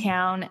tiny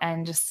town,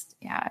 and just,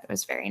 it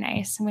was very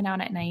nice. I went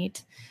out at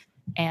night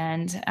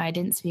and I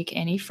didn't speak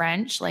any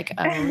French, like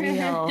a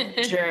real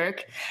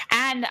jerk.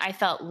 And I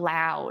felt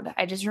loud.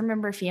 I just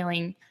remember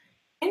feeling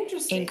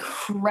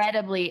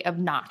incredibly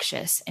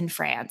obnoxious in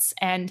France,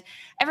 and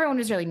everyone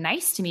was really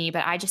nice to me,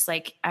 but I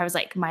was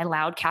like my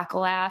loud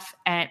cackle laugh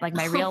and like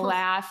my real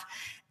laugh,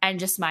 and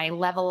just my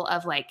level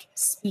of like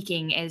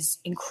speaking is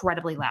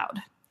incredibly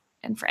loud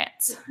in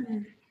France.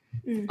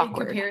 In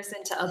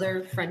comparison to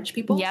other French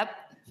people. Yep.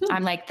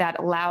 I'm like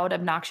that loud,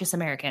 obnoxious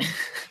American.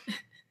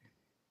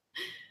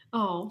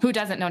 Oh, who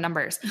doesn't know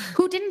numbers?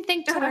 Who didn't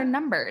think to learn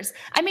numbers?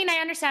 I mean, I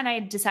understand I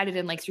had decided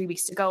in like 3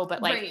 weeks to go,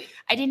 but like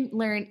I didn't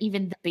learn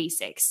even the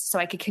basics so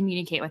I could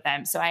communicate with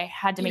them. So I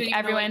had to make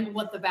everyone know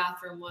what the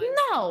bathroom was.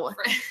 No,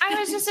 I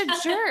was just a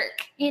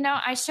jerk.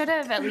 I should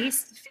have at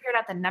least figured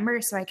out the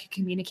numbers so I could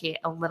communicate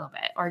a little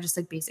bit, or just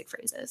like basic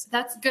phrases.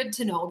 That's good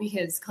to know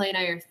because Clay and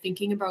I are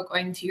thinking about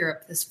going to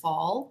Europe this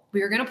fall.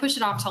 We were going to push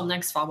it off till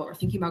next fall, but we're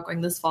thinking about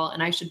going this fall,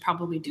 and I should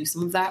probably do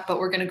some of that, but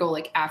we're going to go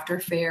like after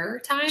fair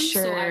time.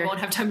 Sure. So I won't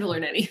have time to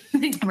learn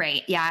anything.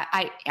 Right. Yeah.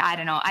 I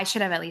don't know. I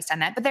should have at least done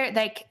that. But they're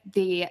like,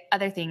 the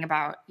other thing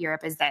about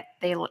Europe is that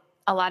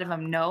a lot of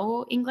them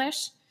know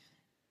English.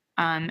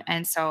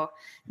 And so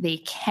they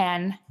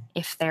can,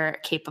 if they're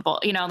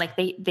capable, like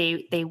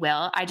they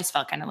will. I just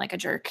felt kind of like a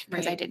jerk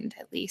because I didn't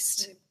at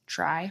least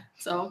try.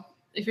 So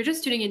if you're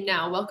just tuning in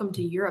now, welcome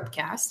to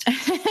Europecast.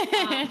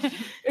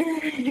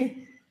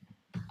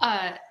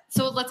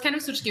 So let's kind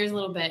of switch gears a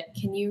little bit.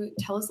 Can you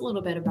tell us a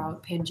little bit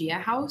about Pangea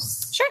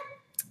House? Sure.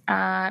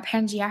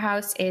 Pangea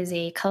House is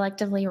a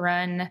collectively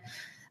run,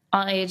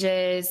 all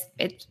ages.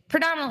 It's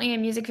predominantly a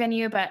music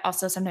venue, but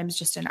also sometimes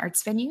just an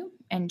arts venue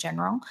in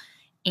general.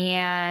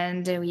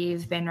 And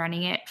we've been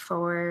running it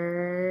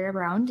for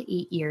around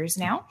 8 years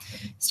now.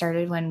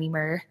 Started when we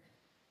were,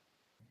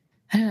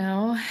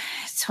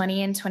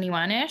 20 and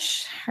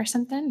 21-ish or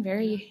something.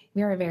 We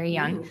were very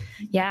young. Ooh.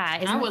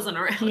 Yeah. I wasn't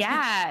around.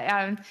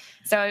 Yeah.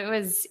 So it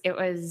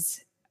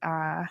was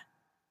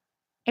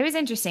It was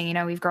interesting. You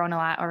know, we've grown a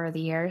lot over the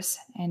years,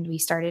 and we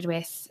started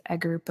with a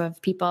group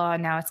of people,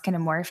 and now it's kind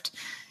of morphed.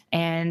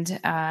 And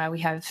we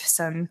have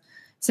some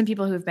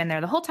people who've been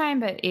there the whole time,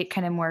 but it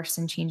kind of morphs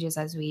and changes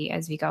as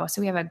we go.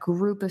 So we have a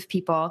group of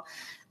people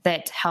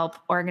that help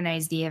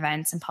organize the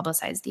events and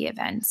publicize the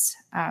events,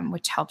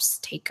 which helps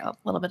take a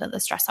little bit of the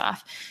stress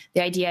off.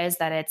 The idea is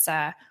that it's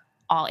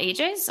all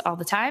ages all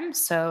the time.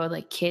 So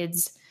like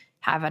kids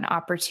have an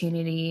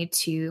opportunity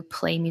to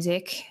play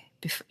music.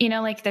 You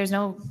know, like there's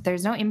no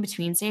in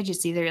between stage.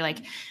 It's either like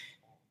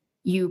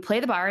you play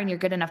the bar and you're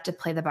good enough to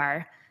play the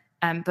bar,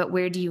 but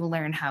where do you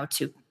learn how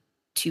to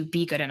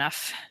be good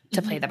enough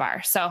to play the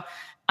bar? So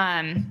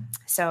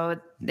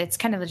it's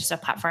kind of just a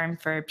platform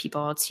for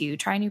people to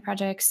try new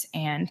projects,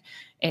 and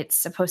it's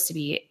supposed to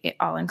be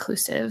all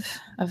inclusive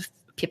of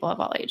people of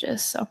all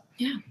ages. So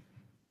yeah,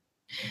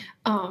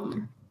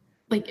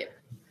 like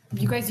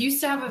you guys used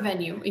to have a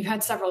venue. You've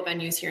had several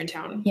venues here in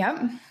town.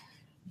 Yep.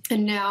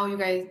 And now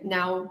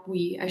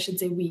I should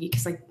say we,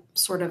 because I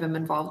sort of am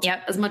involved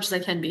as much as I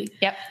can be.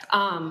 Yep.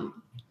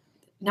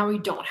 Now we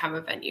don't have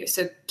a venue.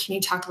 So can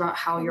you talk about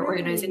how you're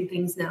organizing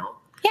things now?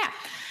 Yeah.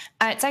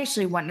 It's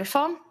actually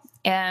wonderful.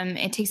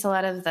 It takes a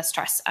lot of the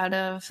stress out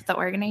of the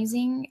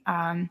organizing.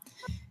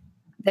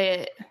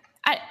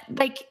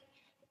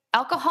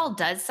 Alcohol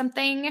does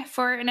something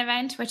for an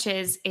event, which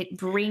is it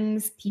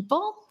brings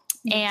people.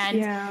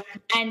 And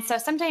so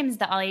sometimes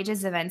the all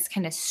ages events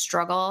kind of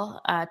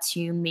struggle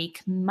to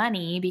make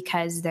money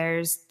because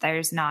there's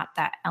not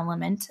that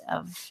element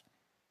of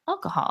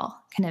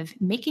alcohol kind of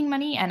making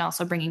money and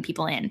also bringing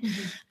people in.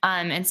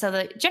 And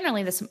so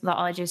generally the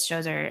all ages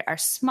shows are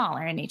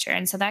smaller in nature.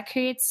 And so that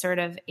creates sort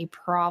of a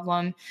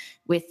problem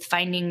with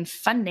finding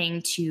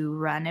funding to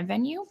run a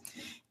venue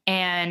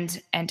and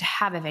to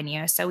have a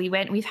venue. So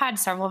we've had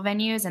several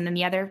venues. And then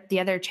the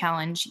other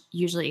challenge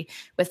usually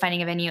with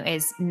finding a venue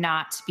is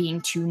not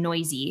being too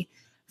noisy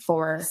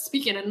for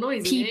speaking of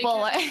noisy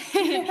people,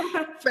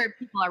 for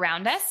people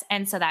around us.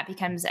 And so that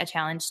becomes a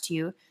challenge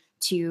to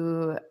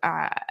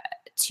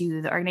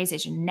the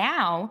organization.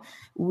 Now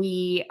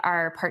we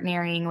are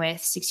partnering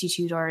with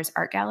 62 Doors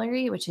Art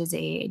Gallery, which is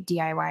a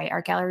DIY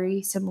art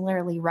gallery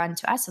similarly run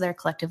to us. So they're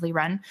collectively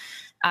run,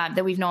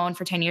 that we've known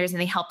for 10 years, and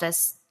they helped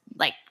us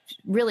like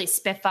really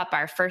spiff up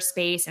our first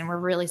space, and we're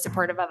really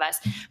supportive of us.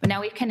 But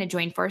now we've kind of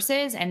joined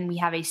forces, and we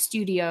have a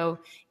studio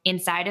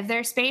inside of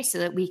their space so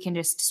that we can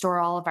just store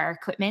all of our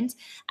equipment.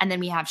 And then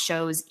we have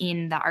shows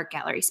in the art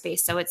gallery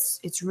space. So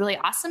it's really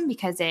awesome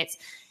because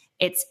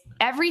it's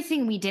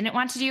everything we didn't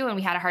want to do and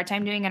we had a hard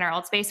time doing in our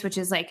alt space, which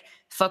is like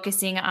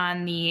focusing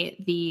on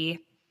the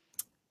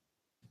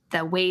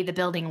way the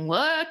building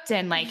looked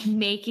and like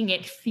making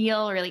it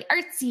feel really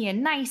artsy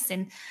and nice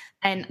and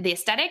the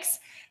aesthetics.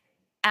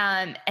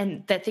 And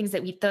the things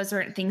those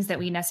weren't things that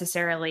we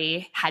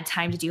necessarily had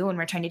time to do when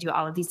we're trying to do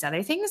all of these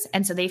other things.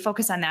 And so they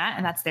focus on that,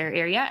 and that's their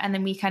area. And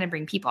then we kind of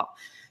bring people.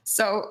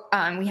 So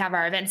we have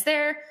our events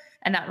there,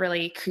 and that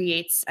really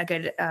creates a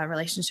good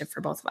relationship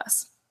for both of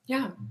us.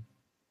 Yeah.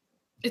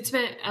 It's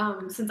been,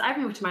 since I've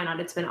moved to Minot,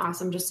 it's been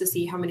awesome just to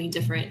see how many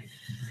different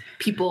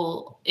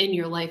people in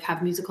your life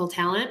have musical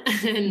talent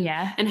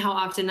and how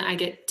often I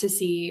get to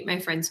see my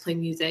friends play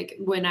music.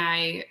 When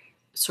I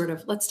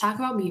let's talk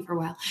about me for a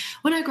while.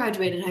 When I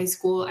graduated high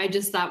school, I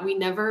just thought we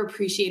never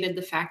appreciated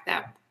the fact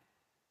that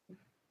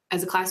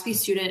as a Class B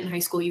student in high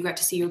school, you got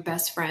to see your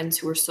best friends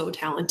who were so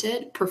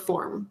talented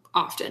perform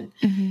often.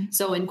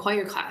 So in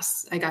choir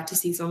class, I got to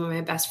see some of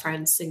my best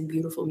friends sing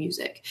beautiful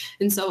music.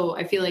 And so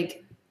I feel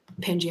like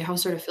Pangea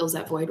House sort of fills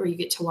that void where you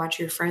get to watch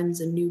your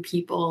friends and new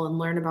people and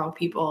learn about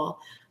people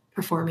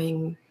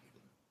performing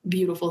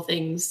beautiful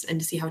things and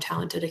to see how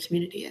talented a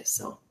community is.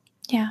 So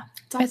yeah,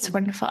 it's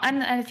wonderful.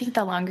 And I think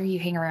the longer you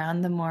hang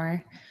around, the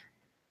more,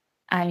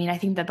 I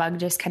think the bug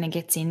just kind of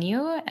gets in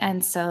you.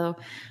 And so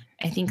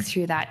I think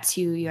through that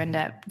too, you end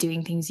up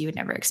doing things you would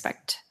never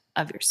expect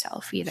of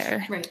yourself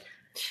either. Right.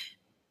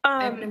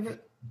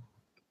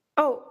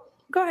 Oh,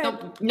 go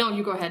ahead. No,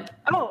 you go ahead.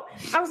 Oh,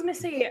 I was going to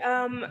say,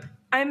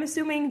 I'm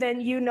assuming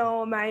then you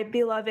know my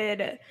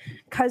beloved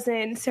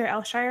cousin, Sarah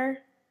Elshire.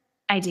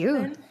 I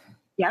do.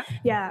 Yeah.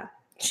 Yeah.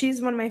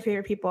 She's one of my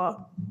favorite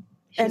people.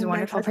 She's a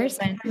wonderful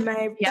person.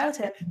 My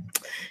relative.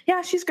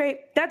 Yeah, she's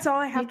great. That's all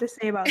I have to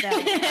say about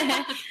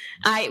that.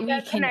 We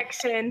can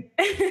connection.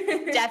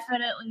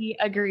 Definitely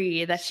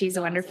agree that she's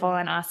wonderful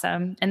and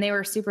awesome. And they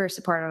were super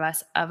supportive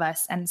of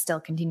us and still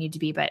continue to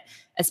be, but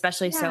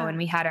especially so when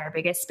we had our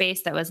biggest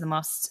space that was the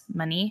most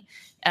money.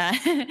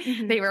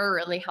 They were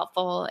really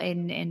helpful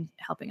in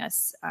helping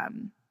us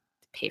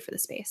pay for the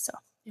space. So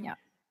yeah.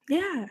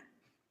 Yeah.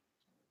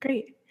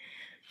 Great.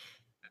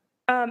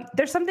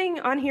 There's something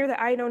on here that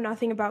I know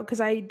nothing about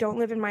because I don't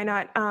live in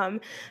Minot.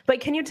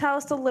 But can you tell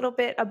us a little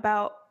bit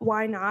about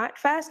Why Not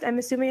Fest? I'm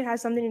assuming it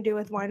has something to do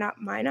with Why Not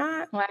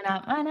Minot? Why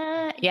Not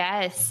Minot?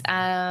 Yes.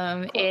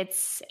 Cool.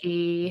 It's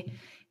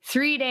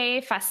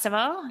 3-day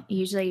festival,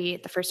 usually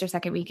the first or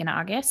second week in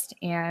August.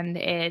 And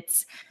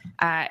it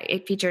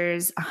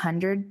features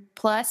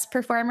 100+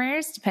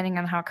 performers, depending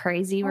on how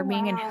crazy we're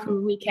being and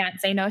who we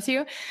can't say no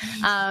to.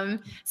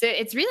 So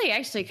it's really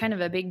actually kind of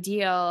a big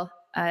deal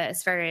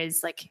as far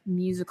as like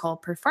musical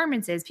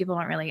performances. People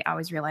don't really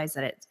always realize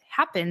that it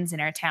happens in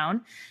our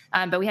town.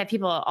 But we have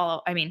people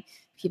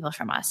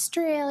from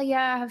Australia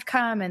have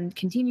come and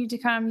continue to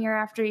come year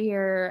after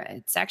year.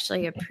 It's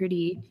actually a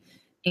pretty,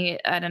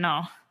 I don't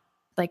know,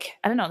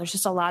 there's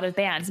just a lot of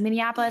bands.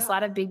 Minneapolis, a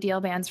lot of big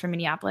deal bands from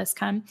Minneapolis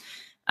come.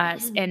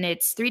 And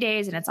it's 3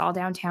 days and it's all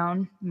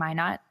downtown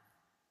Minot,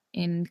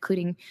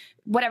 including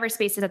whatever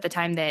spaces at the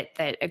time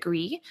that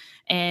agree.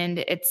 And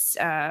it's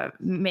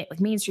like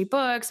Main Street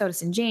Books,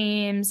 Otis and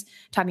James,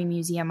 Tommy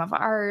Museum of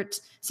Art,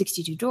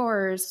 62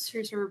 Doors,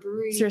 Sears River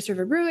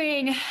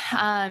Brewing. It's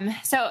I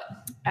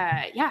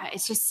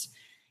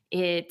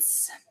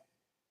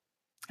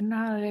don't know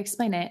how to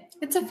explain it.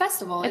 It's a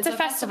festival. It's a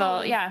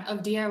festival, yeah. Of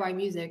DIY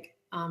music.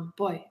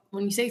 Boy,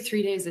 when you say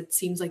 3 days, it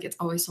seems like it's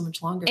always so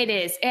much longer. It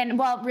is. And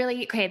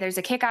really, okay, there's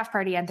a kickoff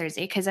party on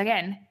Thursday because,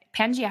 again,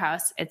 Pangea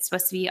House, it's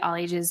supposed to be all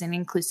ages and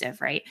inclusive,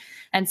 right?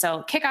 And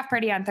so kickoff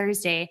party on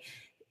Thursday,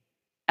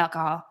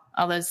 alcohol,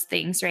 all those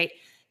things, right?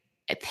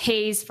 It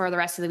pays for the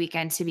rest of the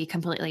weekend to be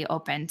completely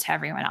open to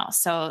everyone else.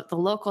 So the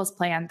locals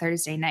play on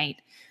Thursday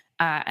night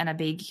and a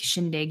big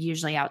shindig,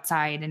 usually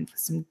outside and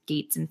some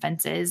gates and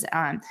fences.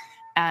 And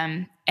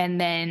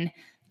then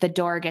the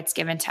door gets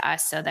given to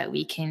us so that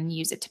we can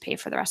use it to pay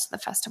for the rest of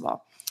the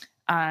festival.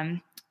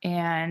 And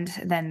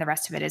then the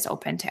rest of it is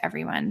open to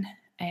everyone.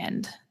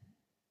 And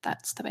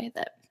that's the way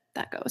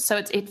that goes. So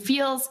it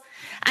feels,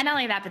 and not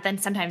only that, but then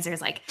sometimes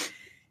there's like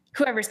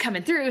whoever's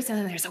coming through. So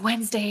then there's a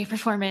Wednesday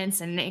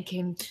performance and it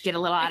can get a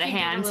little out of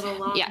hand.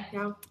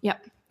 Yeah.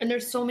 Yep. And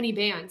there's so many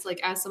bands, like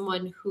as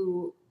someone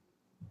who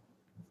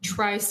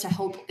tries to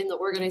help in the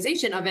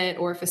organization of it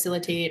or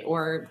facilitate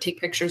or take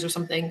pictures or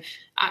something,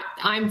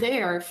 I'm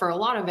there for a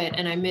lot of it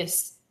and I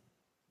miss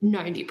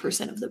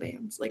 90% of the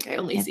bands. Like I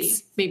only see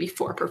maybe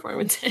 4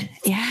 performances.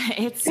 Yeah,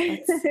 it's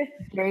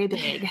very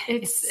big.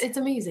 It's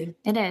amazing.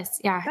 It is.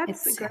 Yeah.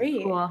 That's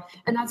great. Cool.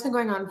 And that's been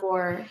going on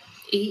for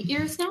 8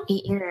 years now?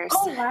 8 years.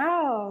 Oh,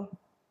 wow.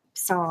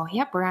 So,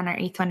 yep, we're on our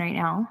 8th one right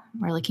now.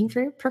 We're looking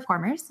for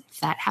performers. If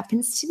that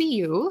happens to be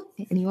you,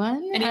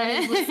 anyone's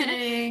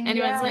listening, on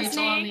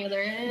the other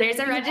end. There's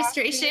a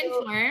registration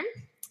form.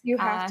 You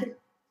have to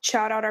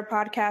shout out our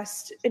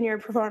podcast in your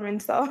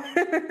performance, though.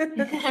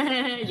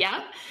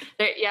 Yeah,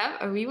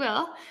 we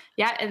will.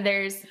 Yeah, and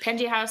there's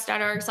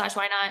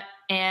pangeahouse.org/whynot,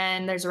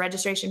 and there's a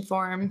registration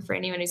form for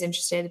anyone who's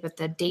interested, but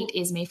the date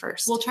is May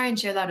 1st. We'll try and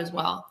share that as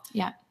well.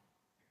 Yeah.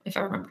 If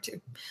I remember to.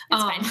 It's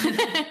fine.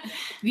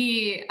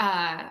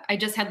 I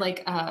just had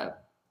like a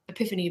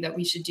epiphany that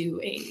we should do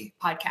a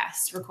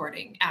podcast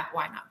recording at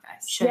Why Not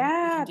Fest.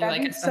 Yeah, do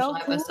like a special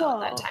so episode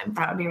cool. at that time.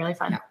 That would be really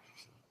fun. Yeah.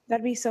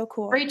 That'd be so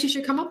cool. Great, you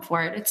should come up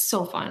for it. It's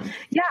so fun.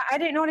 Yeah, I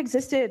didn't know it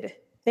existed.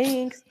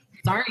 Thanks.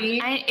 Sorry.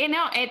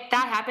 That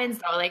happens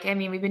though. Like, I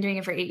mean, we've been doing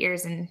it for 8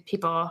 years and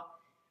people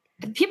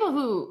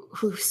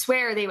who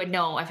swear they would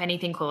know if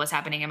anything cool was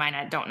happening in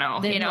Minot don't know.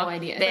 They have no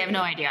idea. They have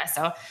no idea.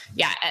 So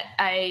yeah,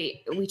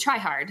 we try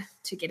hard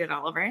to get it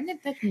all over, and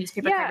the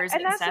newspaper covers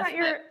and it and stuff.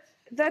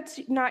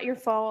 That's not your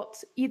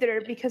fault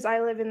either, because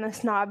I live in the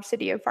snob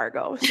city of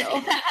Fargo,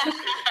 so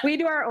we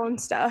do our own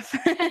stuff.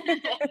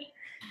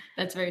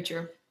 That's very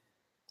true.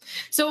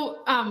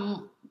 So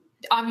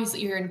obviously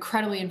you're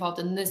incredibly involved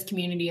in this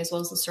community as well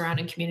as the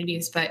surrounding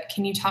communities, but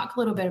can you talk a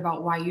little bit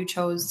about why you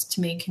chose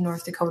to make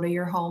North Dakota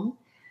your home?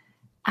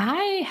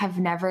 I have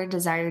never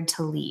desired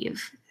to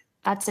leave.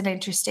 That's an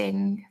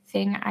interesting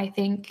thing, I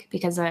think,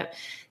 because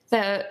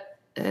the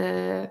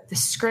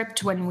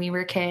script when we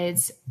were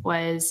kids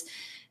was,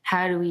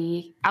 how do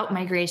we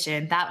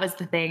out-migration? That was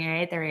the thing,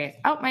 right? They were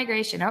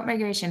out-migration. How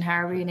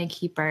are we going to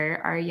keep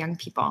our young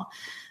people?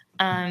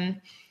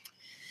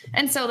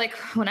 And so like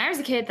when I was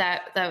a kid,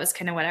 that was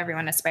kind of what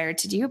everyone aspired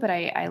to do, but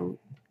I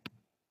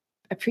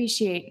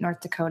appreciate North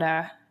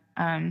Dakota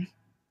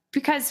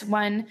because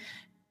one,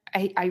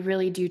 I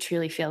really do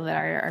truly feel that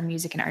our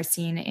music and art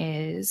scene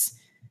is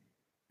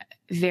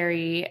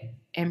very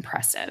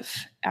impressive.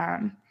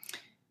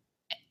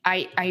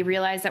 I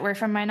realize that we're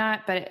from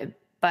Minot,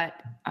 but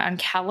on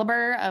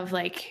caliber of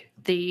like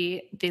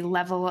the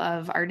level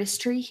of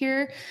artistry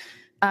here,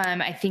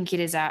 I think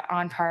it is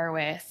on par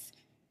with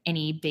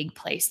any big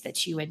place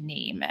that you would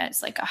name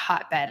as like a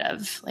hotbed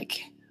of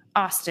like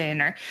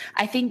Austin, or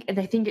I think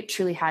it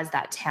truly has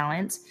that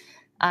talent.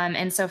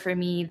 And so for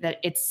me, that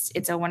it's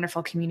a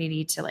wonderful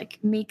community to like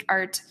make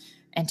art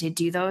and to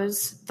do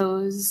those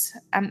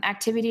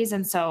activities.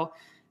 And so,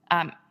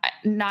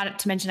 not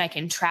to mention I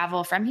can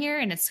travel from here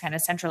and it's kind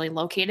of centrally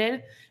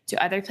located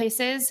to other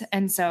places.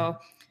 And so,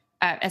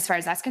 as far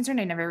as that's concerned,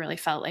 I never really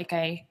felt like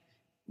I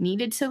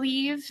needed to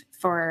leave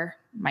for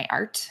my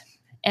art.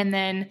 And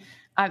then,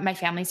 my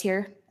family's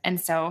here. And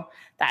so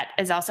that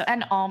is also,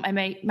 and all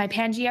my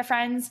Pangea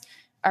friends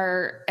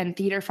and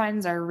theater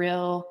friends are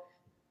real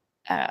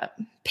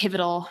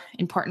pivotal,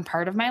 important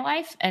part of my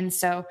life. And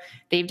so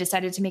they've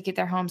decided to make it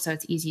their home. So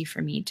it's easy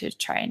for me to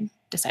try and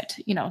decide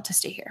to, to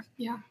stay here.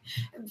 Yeah.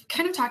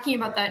 Kind of talking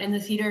about that in the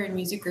theater and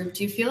music group,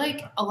 do you feel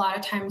like a lot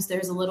of times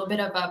there's a little bit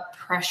of a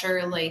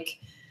pressure, like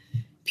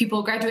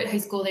people graduate high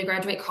school, they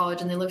graduate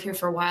college and they live here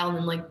for a while. And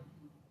then like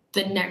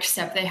the next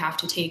step they have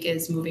to take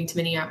is moving to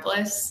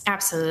Minneapolis.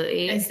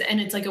 Absolutely. And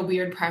it's like a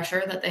weird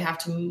pressure that they have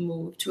to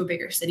move to a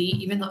bigger city,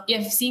 even though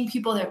I've seen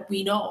people that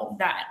we know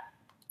that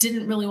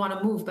didn't really want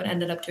to move, but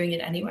ended up doing it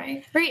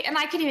anyway. Right. And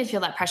I can even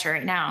feel that pressure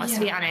right now, to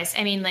be honest.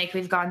 I mean, like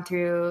we've gone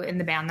through in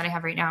the band that I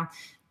have right now,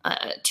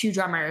 2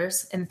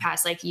 drummers in the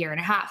past like year and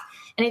a half.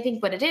 And I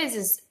think what it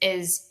is,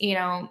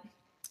 and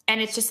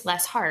it's just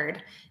less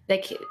hard.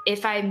 Like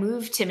if I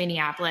move to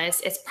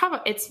Minneapolis,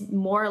 it's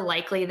more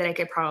likely that I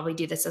could probably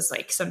do this as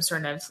like some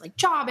sort of like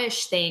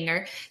job-ish thing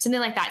or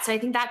something like that. So I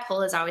think that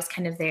pull is always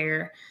kind of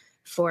there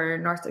for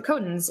North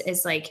Dakotans,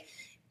 is like,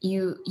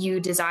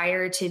 you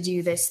desire to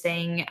do this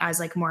thing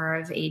as like more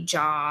of a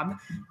job.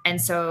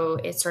 And so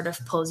it sort of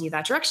pulls you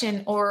that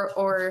direction,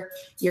 or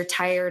you're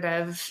tired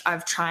of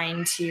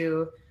trying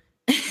to,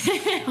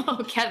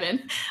 oh,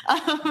 Kevin.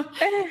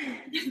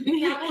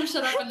 Yeah, we'll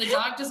shut up and the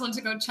dog just went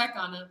to go check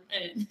on him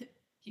and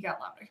he got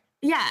louder.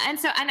 Yeah. And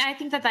I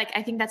think that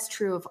I think that's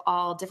true of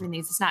all different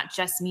things. It's not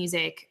just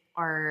music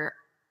or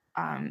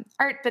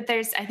art, but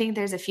I think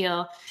there's a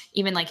feel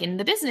even like in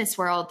the business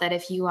world that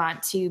if you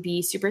want to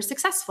be super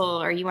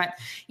successful, or you want,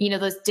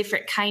 those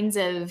different kinds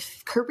of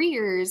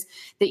careers,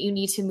 that you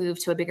need to move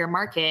to a bigger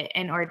market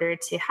in order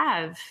to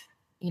have,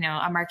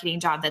 a marketing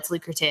job that's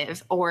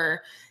lucrative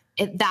or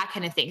that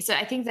kind of thing. So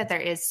I think that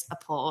there is a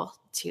pull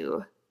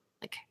to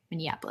like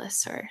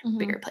Minneapolis or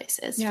bigger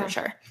places for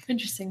sure.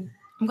 Interesting.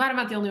 I'm glad I'm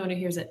not the only one who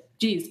hears it.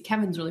 Geez,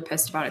 Kevin's really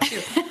pissed about it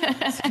too.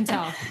 I can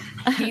tell.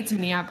 He hates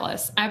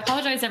Minneapolis. I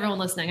apologize to everyone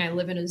listening. I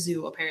live in a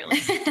zoo, apparently.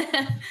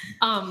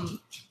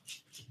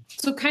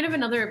 So kind of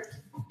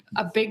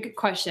a big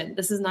question.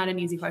 This is not an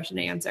easy question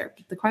to answer.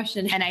 But the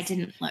question is, and I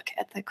didn't look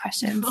at the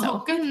question. So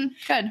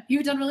good.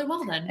 You've done really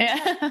well then.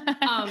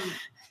 Yeah.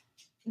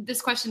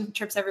 This question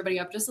trips everybody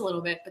up just a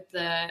little bit,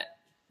 but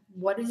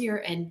what is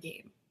your end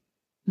game?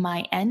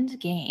 My end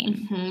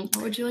game. Mm-hmm. What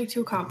would you like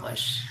to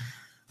accomplish?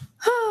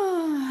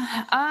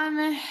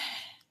 You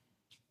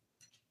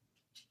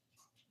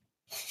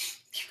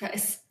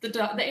guys,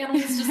 the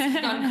animals just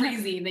gone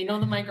crazy. They know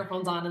the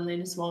microphone's on and they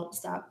just won't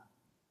stop.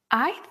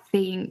 I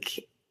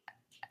think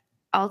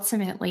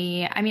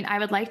ultimately, I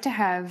would like to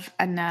have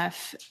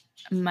enough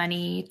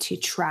money to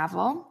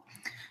travel.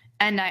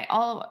 And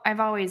I've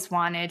always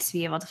wanted to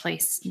be able to play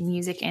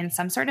music in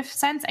some sort of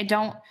sense. I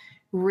don't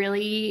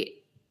really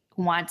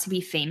want to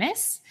be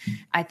famous.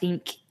 I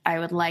think I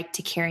would like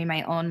to carry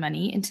my own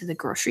money into the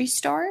grocery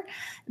store,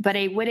 but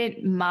I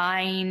wouldn't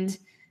mind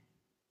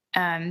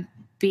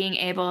being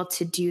able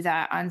to do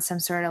that on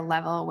some sort of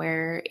level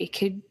where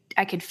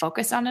I could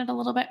focus on it a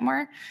little bit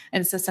more.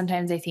 And so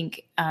sometimes I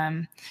think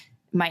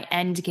my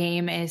end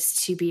game is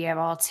to be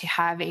able to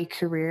have a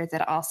career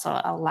that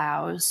also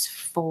allows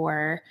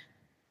for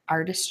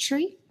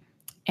artistry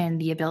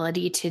and the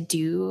ability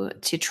to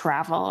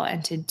travel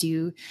and to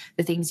do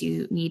the things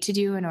you need to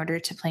do in order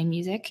to play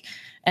music.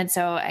 And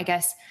so I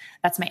guess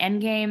that's my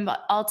end game.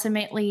 But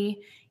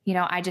ultimately,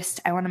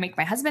 I want to make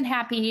my husband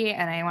happy,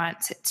 and I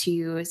want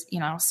to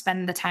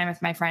spend the time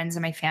with my friends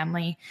and my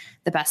family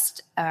the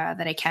best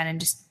that I can, and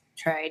just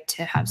try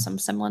to have some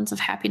semblance of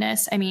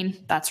happiness.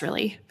 That's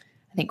really,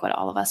 I think, what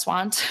all of us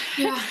want.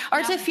 Yeah,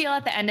 to feel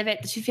at the end of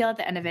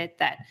it,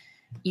 that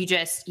you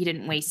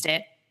didn't waste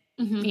it.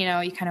 Mm-hmm.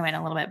 You kind of went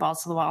a little bit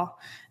balls to the wall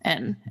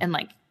and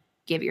like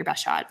gave it your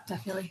best shot.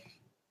 Definitely.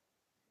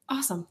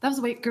 Awesome. That was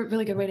a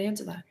really good way to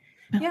answer that.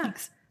 Yeah.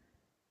 Thanks.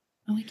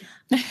 I like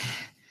it.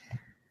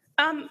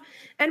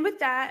 And with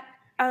that,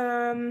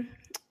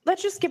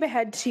 let's just skip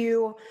ahead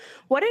to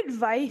what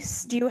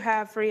advice do you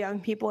have for young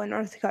people in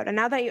North Dakota?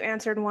 Now that you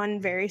answered one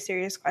very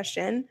serious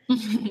question.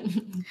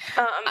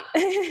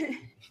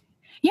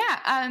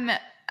 Yeah.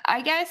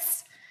 I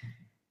guess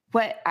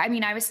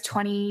I was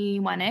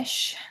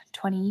 21-ish,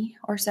 20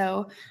 or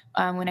so,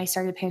 when I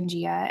started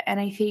Pangea. And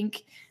I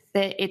think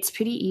that it's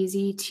pretty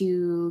easy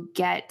to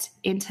get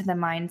into the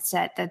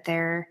mindset that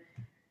there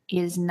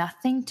is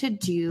nothing to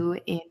do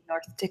in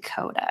North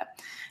Dakota.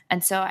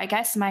 And so I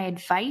guess my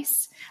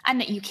advice,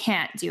 and that you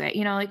can't do it,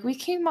 we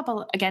came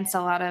up against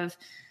a lot of,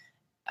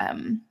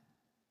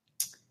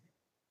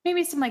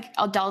 maybe some like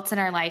adults in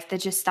our life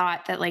that just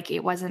thought that like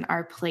it wasn't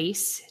our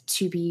place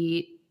to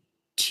be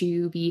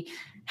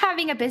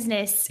having a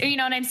business, or you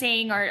know what I'm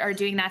saying, or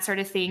doing that sort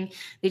of thing.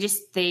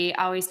 They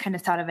always kind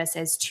of thought of us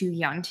as too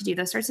young to do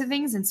those sorts of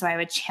things. And so I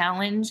would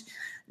challenge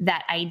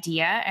that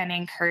idea and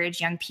encourage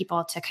young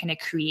people to kind of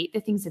create the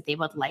things that they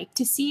would like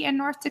to see in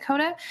North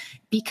Dakota,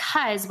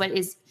 because what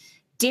is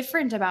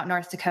different about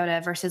North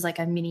Dakota versus like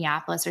a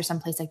Minneapolis or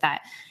someplace like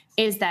that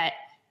is that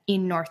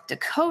in North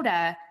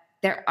Dakota,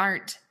 there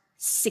aren't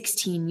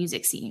 16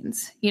 music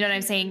scenes. You know what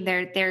I'm saying?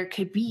 There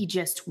could be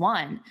just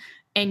one,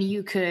 and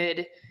you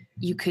could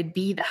you could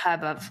be the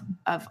hub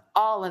of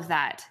all of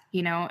that,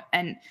 you know,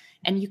 and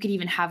you could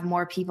even have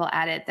more people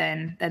at it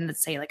than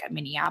let's say like a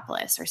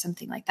Minneapolis or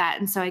something like that.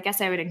 And so I guess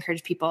I would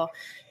encourage people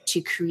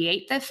to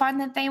create the fun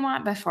that they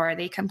want before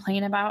they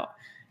complain about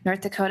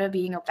North Dakota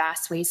being a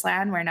vast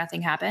wasteland where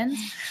nothing happens.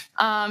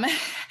 And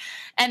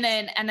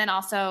then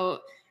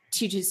also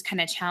to just kind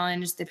of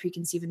challenge the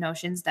preconceived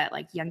notions that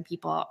like young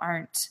people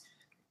aren't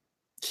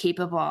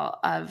capable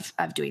of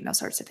doing those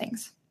sorts of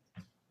things.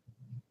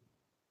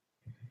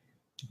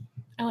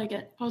 I like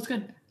it. That was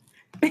good.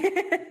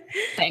 Thanks.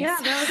 Yeah,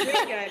 that was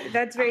very good.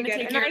 That's very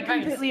good. And I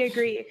completely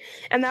agree.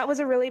 And that was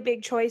a really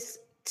big choice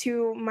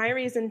to my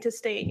reason to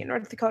staying in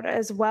North Dakota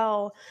as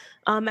well.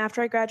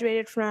 After I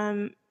graduated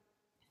from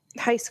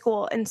high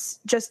school, and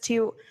just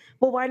to,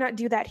 well, why not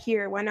do that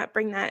here? Why not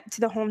bring that to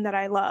the home that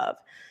I love?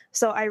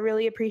 So I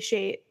really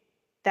appreciate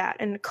that.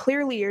 And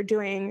clearly you're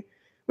doing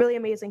really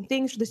amazing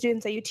things for the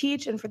students that you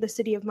teach and for the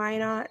city of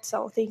Minot.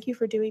 So thank you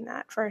for doing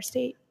that for our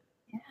state.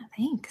 Yeah,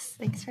 thanks.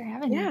 Thanks for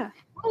having me.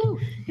 Ooh,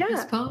 Yeah.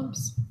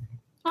 Goosebumps.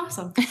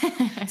 Awesome.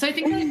 So I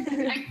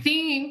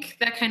think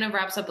that kind of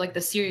wraps up like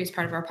the serious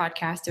part of our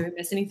podcast. Did we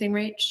miss anything,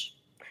 Rach?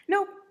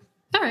 Nope.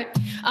 All right.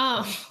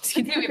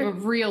 We have a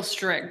real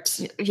strict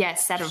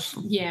set of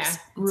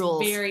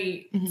rules.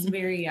 It's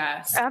very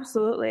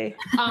Absolutely.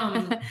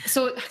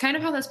 So kind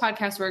of how this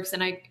podcast works,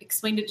 and I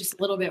explained it just a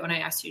little bit when I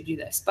asked you to do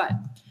this, but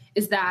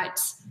is that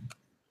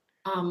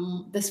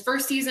this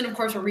first season, of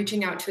course, we're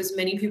reaching out to as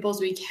many people as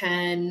we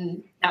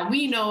can that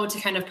we know to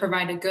kind of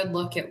provide a good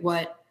look at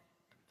what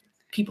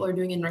people are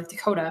doing in North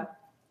Dakota.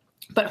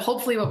 But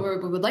hopefully what we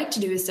would like to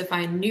do is to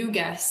find new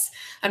guests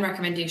and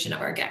recommendation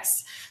of our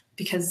guests,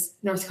 because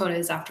North Dakota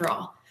is, after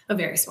all, a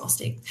very small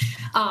state.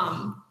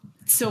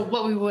 So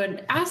what we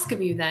would ask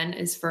of you then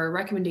is for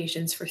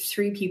recommendations for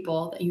 3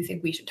 people that you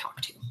think we should talk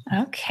to.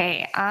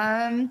 Okay.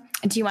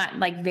 Do you want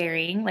like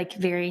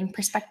varying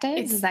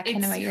perspectives? Is that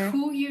kind of what you're...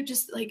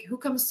 who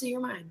comes to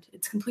your mind?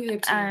 It's completely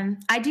up to you.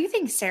 I do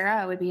think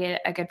Sarah would be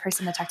a good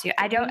person to talk to.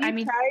 Try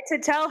to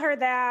tell her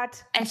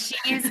that. And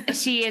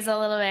she is a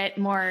little bit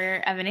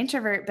more of an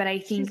introvert, but I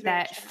think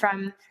that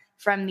from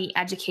the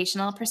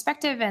educational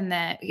perspective, and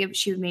that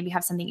she would maybe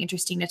have something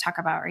interesting to talk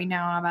about right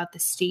now about the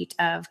state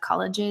of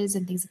colleges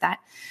and things like that.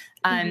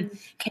 Kind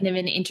of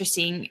an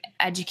interesting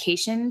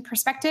education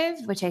perspective,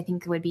 which I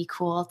think would be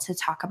cool to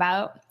talk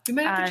about. We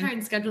might have to try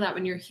and schedule that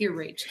when you're here,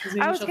 Rach, because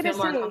maybe she'll feel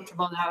more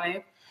comfortable that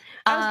way.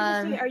 I was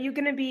going to say, are you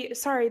going to be,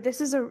 sorry,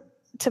 this is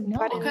it's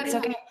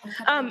okay.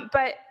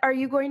 But are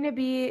you going to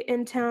be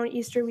in town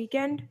Easter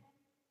weekend?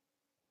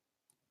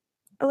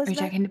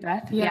 Elizabeth? Are you talking to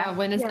Beth? Yeah.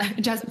 When is that?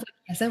 Jasmine?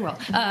 Yes, I will.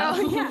 Yeah,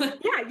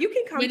 you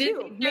can come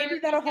too. Maybe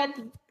that'll help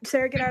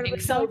Sarah get out of the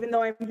cell, even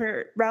though I'm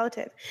her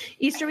relative.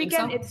 Easter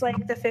weekend, it's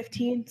like the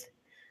 15th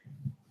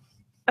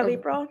of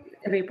April.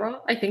 Of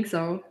April? I think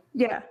so.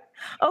 Yeah.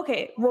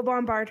 Okay, we'll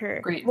bombard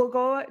her. Great. We'll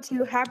go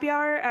to happy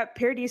hour at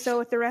Paradiso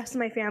with the rest of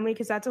my family,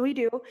 because that's what we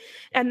do.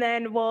 And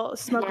then we'll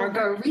smuggle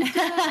margaritas.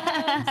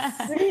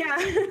 Yeah.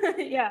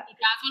 You guys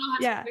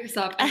will have to fix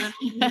up and then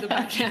we'll do the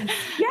podcast.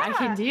 Yeah. I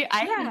can do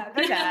that.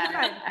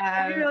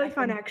 That'd be really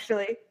fun,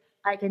 actually.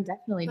 I can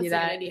definitely do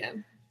that. that. Idea.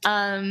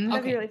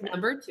 That'd be really fun.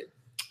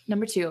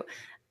 Number two.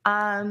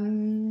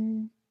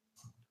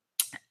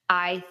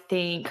 I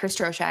think Chris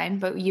Droshine,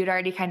 but you'd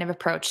already kind of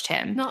approached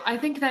him. No, I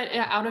think that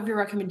out of your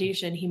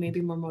recommendation, he may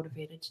be more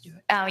motivated to do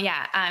it. Oh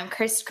yeah.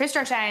 Chris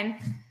Droshine,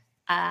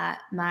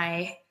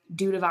 my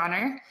dude of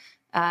honor.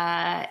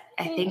 I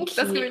think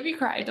that's gonna make me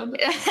cry. Don't.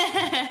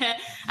 I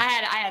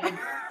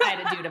had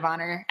a dude of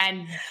honor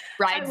and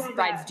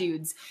brides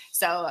dudes.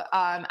 So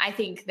I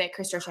think that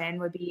Chris Droshine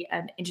would be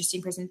an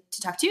interesting person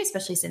to talk to,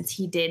 especially since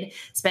he did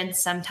spend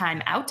some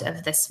time out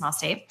of this small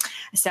state.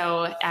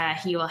 So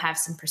he will have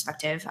some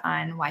perspective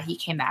on why he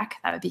came back.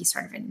 That would be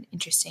sort of an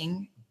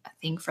interesting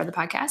thing for the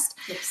podcast.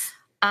 Yes.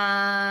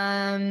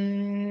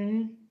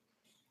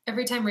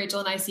 Every time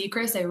Rachel and I see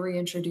Chris, I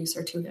reintroduce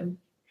her to him.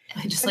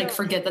 I just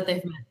forget that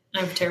they've met. I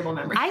have a terrible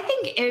memory. I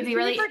think it would be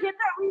really. Does he forget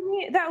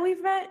that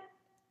we've met?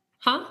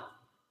 Huh?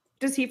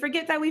 Does he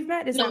forget that we've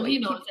met? It's every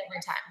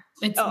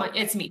time.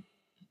 It's me.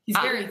 He's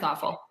very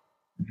thoughtful.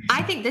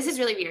 I think this is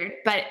really weird,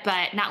 but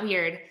not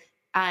weird.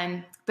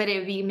 But it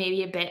would be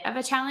maybe a bit of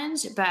a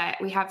challenge. But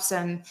we have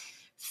some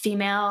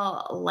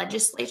female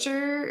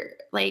legislature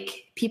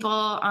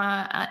people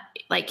at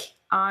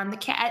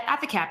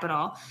the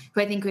Capitol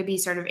who I think would be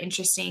sort of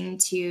interesting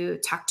to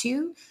talk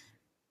to.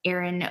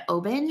 Erin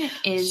Oben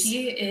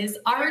she is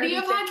already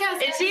a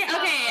podcast. Is she?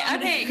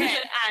 Okay, good.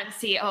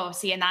 See,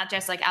 and that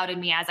just outed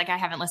me as I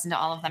haven't listened to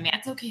all of them yet.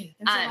 That's okay.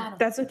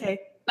 That's okay.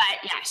 But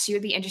yeah, she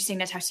would be interesting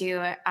to talk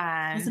to.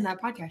 Listen to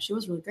that podcast. She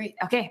was really great.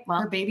 Okay, well,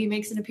 her baby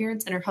makes an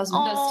appearance, and her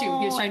husband does too.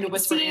 He was trying to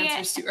whisper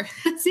answers to her.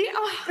 See,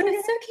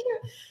 it's so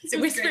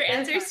cute. Whisper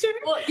answers to her.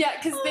 Well,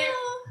 yeah, because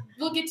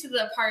we'll get to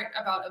the part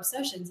about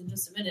obsessions in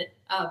just a minute.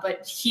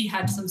 But he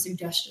had some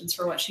suggestions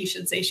for what she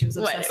should say she was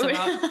obsessed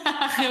about.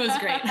 It was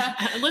great.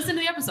 Listen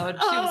to the episode.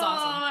 She was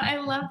awesome. I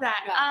love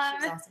that. Yeah,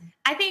 she was awesome.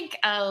 I think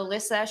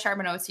Alyssa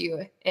Charbonneau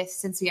too,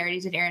 since we already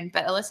did Aaron,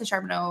 but Alyssa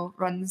Charbonneau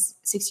runs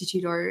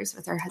 62 Doors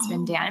with her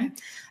husband, Dan.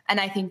 And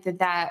I think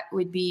that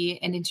would be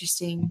an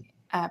interesting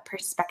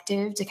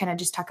perspective to kind of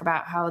just talk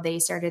about how they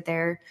started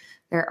their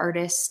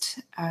artist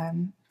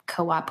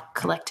co-op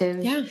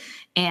collective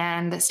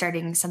and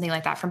starting something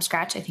like that from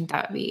scratch. I think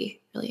that would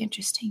be really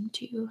interesting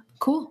too.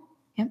 Cool.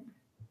 Yep.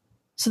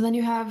 So then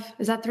you have,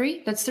 is that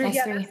 3? That's 3.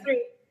 Yeah, that's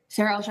 3.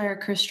 Sarah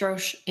Alshire, Chris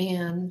Strosh,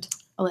 and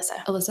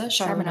Alyssa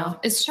Charbonneau.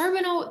 Is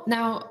Charbonneau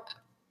now?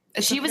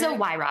 She was a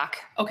Y-Rock.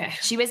 Okay.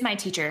 She was my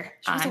teacher.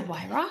 She was a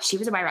Y-Rock? She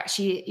was a Y-Rock.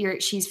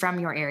 She's from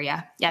your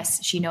area.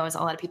 Yes, she knows a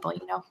lot of people,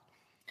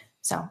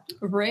 So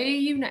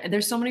Ray,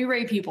 there's so many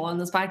Ray people on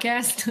this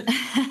podcast.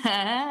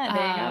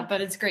 there you go.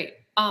 But it's great.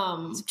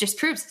 Just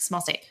proves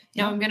small state.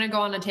 Now I'm going to go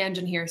on a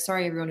tangent here.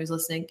 Sorry, everyone who's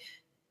listening.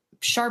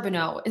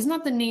 Charbonneau, isn't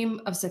that the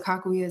name of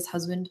Sakakuya's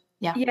husband?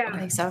 Yeah, I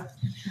think so.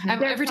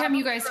 Every time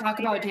you guys talk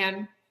about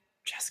Dan,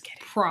 just kidding.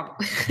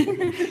 Probably.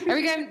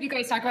 Every time you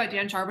guys talk about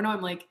Dan Charbonneau,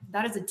 I'm like,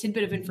 that is a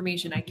tidbit of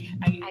information. I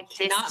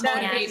cannot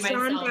motivate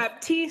myself. Jean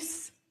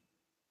Baptiste,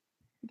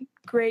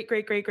 great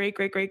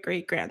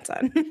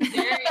grandson.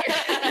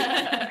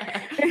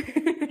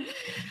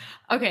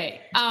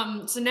 Okay.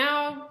 So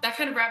now that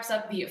kind of wraps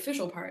up the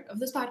official part of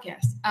this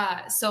podcast.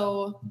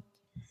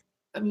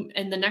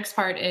 And the next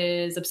part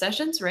is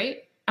obsessions, right?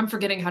 I'm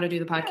forgetting how to do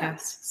the podcast. Yeah.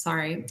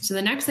 Sorry. So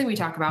the next thing we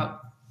talk about,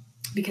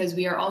 because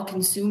we are all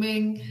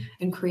consuming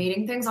and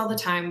creating things all the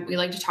time, we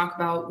like to talk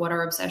about what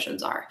our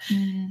obsessions are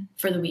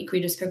for the week.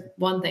 We just pick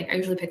one thing. I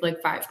usually pick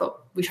like 5,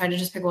 but we try to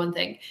just pick one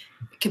thing.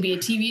 It could be a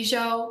TV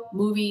show,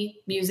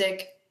 movie,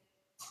 music,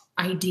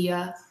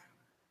 idea,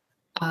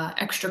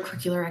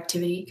 extracurricular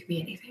activity. It could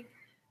be anything.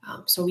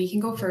 So we can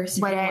go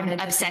first. What I'm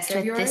obsessed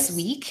with this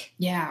week?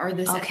 Yeah, or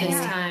this at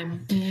this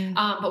time.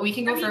 But we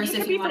can go first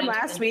if you want. From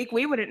last week,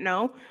 we wouldn't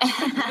know.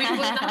 We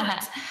would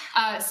not.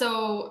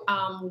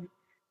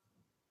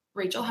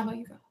 Rachel, how about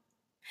you go?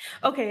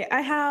 Okay, I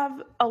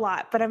have a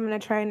lot, but I'm going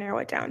to try and narrow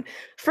it down.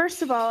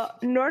 First of all,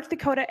 North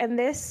Dakota, and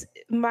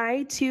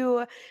my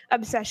 2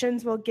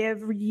 obsessions will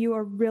give you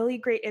a really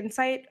great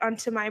insight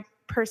into my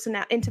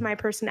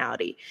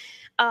personality.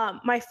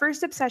 My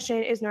first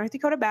obsession is North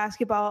Dakota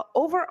basketball.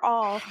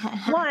 Overall,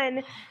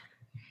 1,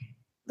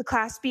 the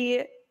Class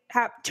B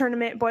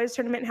boys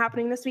tournament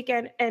happening this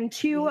weekend, and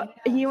 2,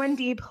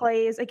 UND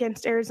plays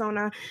against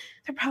Arizona.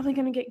 They're probably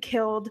going to get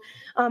killed,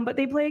 but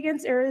they play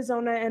against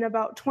Arizona in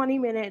about 20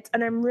 minutes,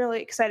 and I'm really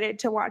excited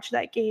to watch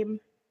that game.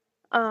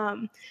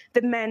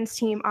 The men's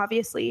team,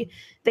 obviously,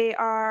 they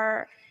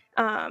are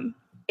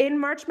in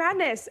March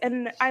Madness,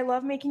 and I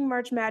love making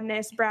March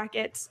Madness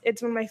brackets.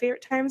 It's one of my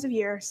favorite times of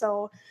year,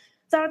 so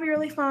that'll be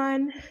really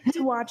fun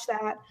to watch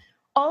that.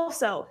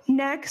 Also,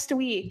 next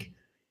week,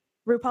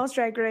 RuPaul's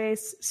Drag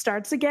Race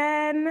starts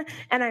again,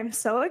 and I'm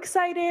so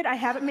excited. I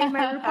haven't made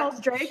my RuPaul's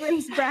Drag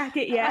Race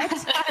bracket yet,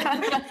 which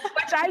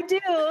I do.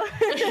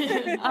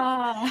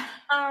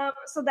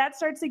 So that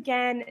starts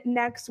again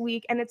next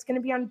week, and it's going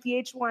to be on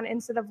VH1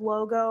 instead of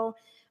Logo.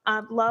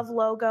 Love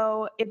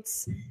Logo.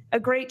 It's a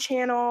great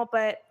channel,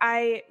 but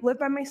I live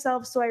by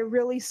myself, so I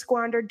really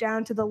squandered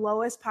down to the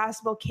lowest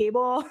possible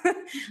cable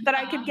that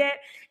I could get.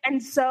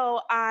 And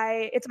so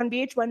it's on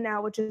VH1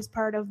 now, which is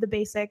part of the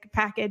basic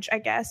package, I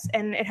guess,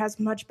 and it has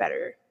much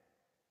better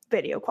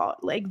video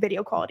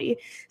quality.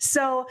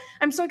 So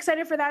I'm so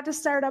excited for that to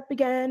start up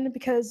again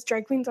because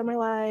drag queens are my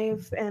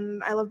life,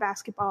 and I love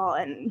basketball,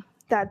 and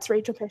that's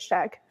Rachel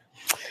Pishtek.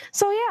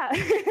 So yeah,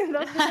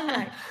 those are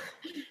mine.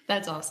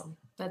 That's awesome.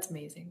 That's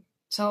amazing.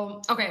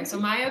 So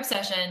my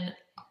obsession,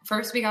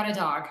 first we got a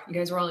dog. You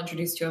guys were all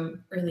introduced to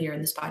him earlier in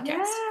this podcast.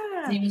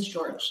 Yeah. His name is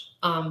George.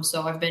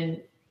 So I've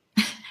been...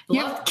 You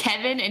have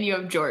Kevin and you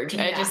have George.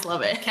 Yeah. I just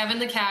love it. Kevin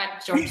the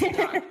cat, George the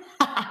dog.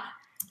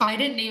 I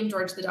didn't name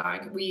George the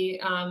dog. We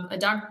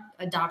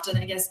adopted,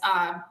 I guess.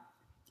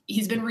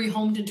 He's been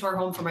rehomed into our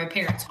home from my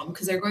parents' home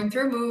because they're going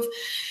through a move,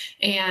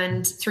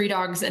 and 3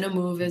 dogs in a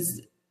move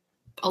is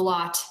a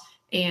lot.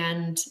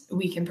 And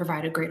we can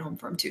provide a great home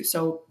for him too.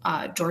 So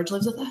George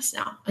lives with us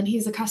now, and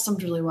he's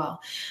accustomed really well.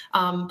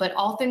 But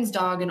all things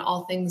dog and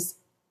all things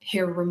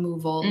hair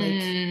removal.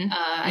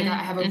 I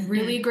have a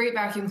really great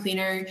vacuum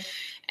cleaner,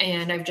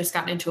 and I've just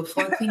gotten into a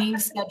floor cleaning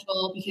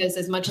schedule because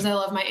as much as I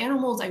love my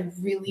animals, I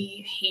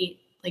really hate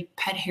like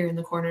pet hair in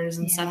the corners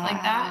and stuff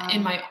like that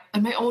in my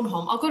own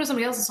home. I'll go to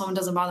somebody else's home and it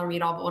doesn't bother me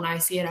at all, but when I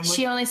see it, I'm like,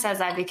 she only says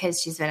that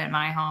because she's been in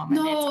my home.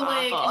 And no,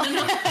 it's awful.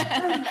 No.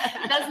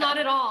 That's not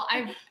at all.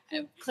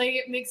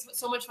 Clay makes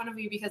so much fun of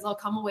me because I'll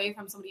come away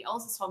from somebody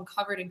else's home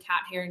covered in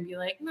cat hair and be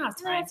like, no,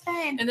 it's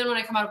fine. And then when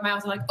I come out of my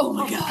house, I'm like, oh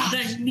my God,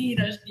 I need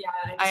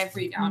I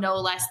freak out. No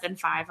less than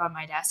 5 on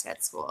my desk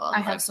at school. I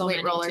have so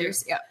many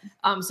rollers. Yep.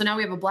 So now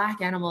we have a black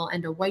animal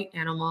and a white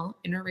animal,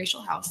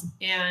 interracial house.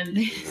 And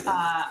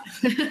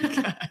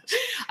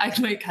I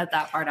might cut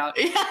that part out.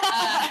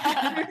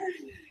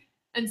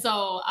 And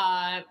so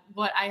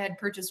what I had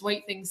purchased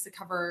white things to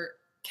cover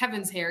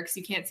Kevin's hair because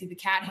you can't see the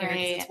cat hair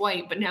because it's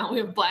white, but now we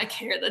have black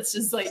hair that's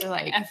just like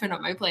effing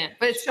up my plant.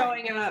 But it's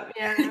showing fine. up,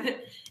 yeah.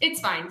 It's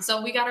fine.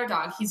 So we got our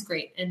dog. He's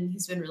great, and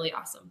he's been really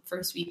awesome.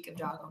 First week of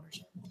dog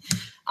ownership.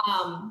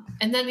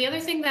 And then the other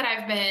thing that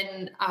I've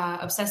been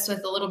obsessed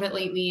with a little bit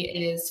lately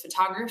is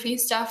photography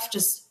stuff.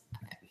 Just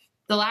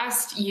the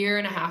last year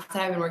and a half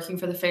that I've been working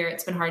for the fair,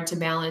 it's been hard to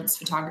balance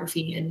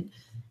photography and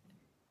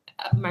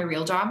my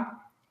real job.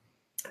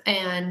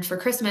 And for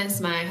Christmas,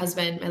 my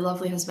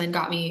lovely husband,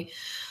 got me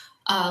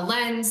a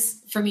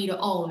lens for me to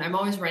own. I'm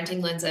always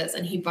renting lenses,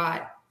 and he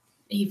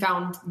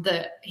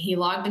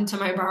logged into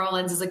my Borrow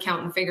Lenses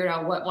account and figured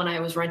out what one I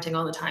was renting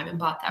all the time and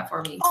bought that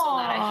for me so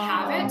that I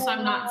have it. So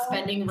I'm not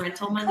spending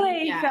rental money.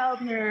 Clay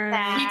Feldner.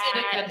 He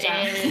did a good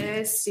job. It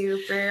is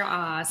super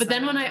awesome. But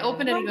then when I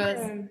opened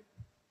it,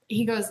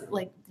 he goes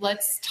like,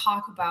 let's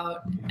talk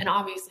about, and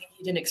obviously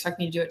he didn't expect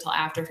me to do it till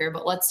after fair,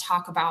 but let's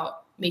talk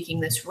about making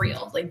this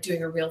real, like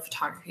doing a real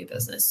photography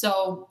business.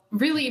 So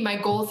really my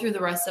goal through the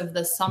rest of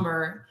the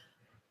summer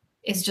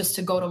is just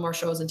to go to more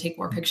shows and take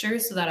more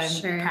pictures so that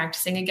I'm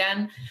practicing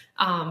again.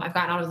 I've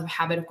gotten out of the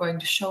habit of going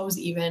to shows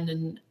even,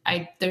 and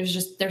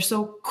they're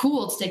so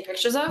cool to take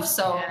pictures of.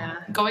 So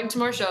going to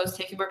more shows,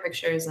 taking more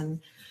pictures, and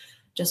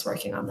just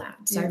working on that.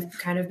 So I've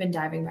kind of been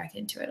diving back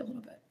into it a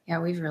little bit. Yeah,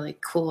 we have really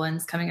cool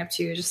ones coming up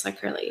too. Just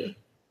like really,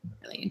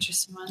 really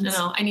interesting ones.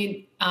 I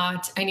need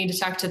to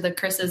talk to the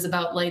Chris's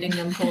about lighting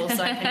them cool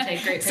so I can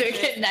take great pictures.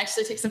 So we can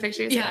actually take some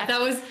pictures. Yeah,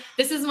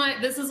 this is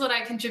what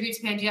I contribute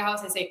to Pangea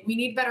House. I say, we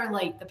need better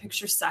light. The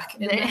pictures suck.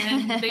 And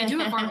then they do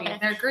it for me.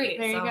 They're great.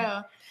 There you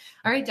go.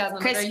 All right,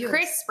 Jasmine.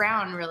 Chris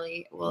Brown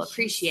really will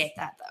appreciate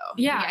that though.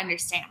 Yeah. He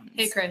understands.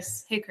 Hey,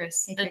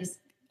 Chris. And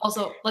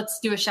also, let's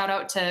do a shout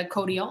out to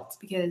Cody Alt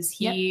because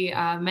he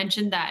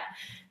mentioned that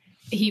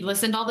he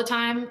listened all the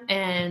time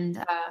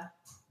and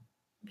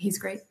he's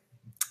great.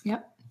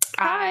 Yep.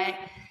 Hi.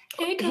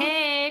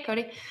 Hey,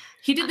 Cody.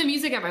 He did the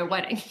music at my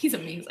wedding. He's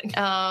amazing.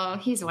 Oh,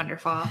 he's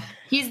wonderful.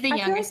 He's the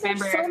youngest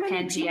member of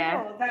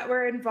Pangea. That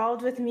were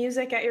involved with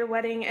music at your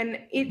wedding, and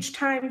each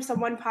time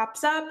someone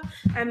pops up,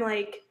 I'm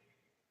like,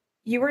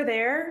 "You were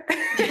there."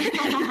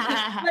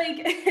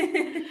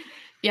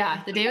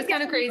 Yeah, the day was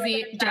kind of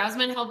crazy.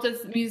 Jasmine helped us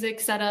music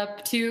set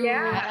up too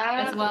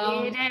as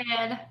well. We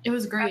did. It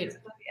was great.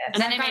 Yes.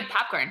 And then I made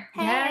popcorn.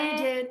 Yeah, you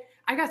did.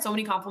 I got so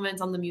many compliments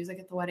on the music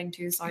at the wedding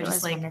too. So I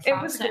just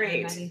it was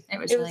great. It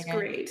was really good.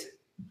 Great.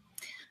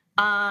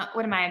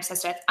 What am I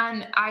obsessed with?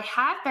 I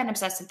have been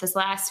obsessed with this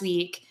last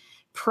week,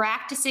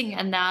 practicing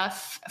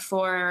enough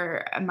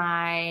for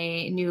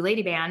my new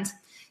lady band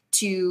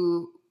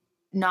to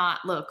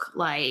not look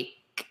like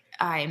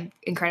I'm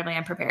incredibly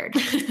unprepared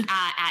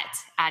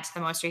at the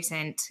most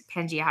recent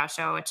Pangea House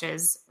Show, which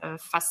is a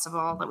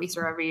festival that we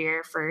throw every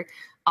year for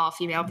all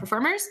female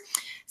performers.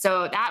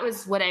 So that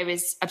was what I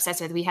was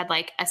obsessed with. We had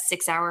like a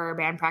 6-hour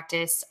band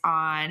practice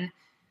on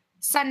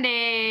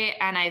Sunday,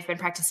 and I've been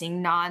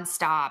practicing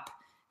nonstop.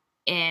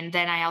 And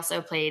then I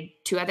also played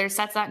 2 other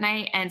sets that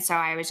night. And so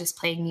I was just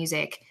playing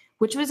music,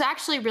 which was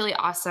actually really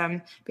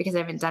awesome because I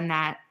haven't done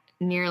that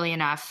nearly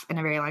enough in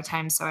a very long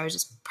time. So I was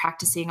just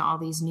practicing all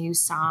these new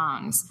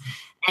songs.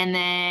 And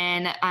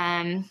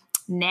then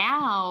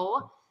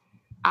now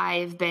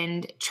I've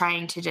been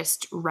trying to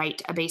just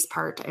write a bass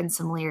part and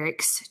some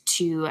lyrics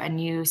to a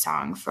new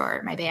song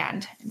for my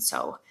band. And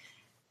so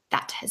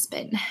that has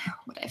been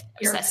what I've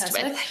obsessed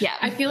with. Yeah.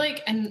 I feel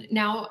like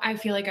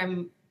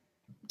I'm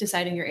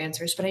deciding your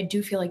answers, but I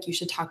do feel like you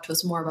should talk to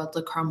us more about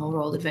the caramel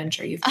roll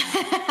adventure you've done.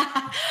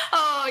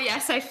 Oh,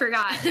 yes, I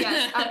forgot.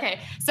 Yes. Okay.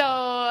 So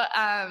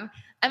I'm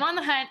on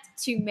the hunt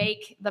to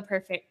make the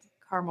perfect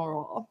caramel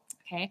roll.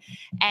 Okay.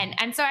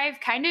 And so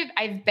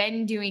I've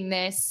been doing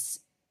this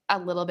a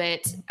little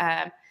bit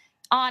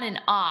on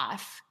and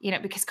off,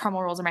 because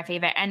caramel rolls are my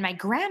favorite. And my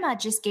grandma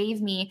just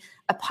gave me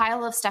a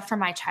pile of stuff from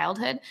my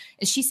childhood,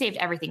 and she saved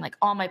everything, like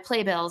all my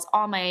playbills,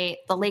 the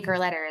Laker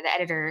letter, the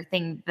editor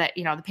thing that,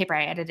 the paper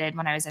I edited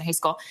when I was in high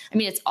school. I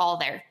mean, it's all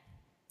there.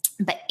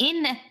 But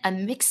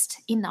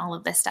mixed in all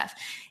of this stuff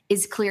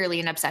is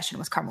clearly an obsession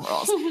with caramel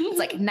rolls. It's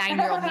like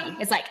 9-year-old me.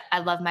 It's like, I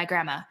love my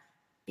grandma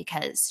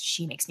because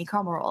she makes me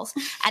caramel rolls.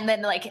 And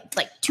then like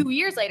 2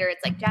 years later,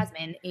 it's like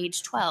Jasmine,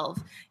 age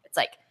 12. It's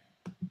like,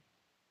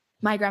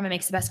 my grandma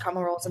makes the best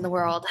caramel rolls in the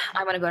world.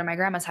 I want to go to my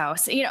grandma's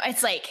house.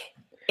 It's like,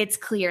 it's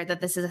clear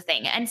that this is a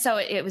thing. And so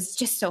it was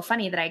just so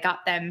funny that I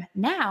got them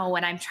now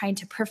when I'm trying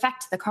to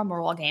perfect the caramel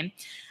roll game.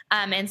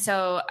 And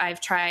so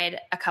I've tried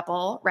a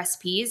couple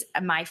recipes.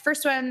 My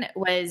first one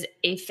was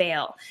a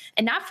fail,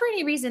 and not for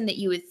any reason that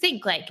you would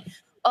think like,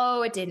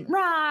 oh, it didn't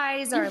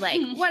rise or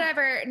like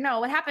whatever.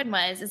 No, what happened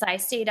is I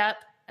stayed up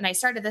and I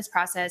started this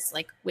process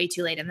like way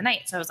too late in the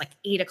night. So it was like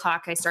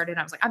 8:00 I started, and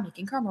I was like, I'm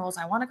making caramel rolls.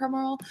 I want a caramel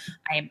roll.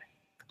 I am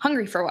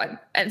hungry for one.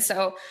 And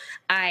so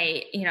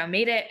I,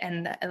 made it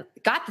and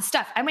got the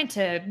stuff. I went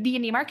to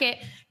B&E Market,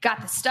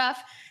 got the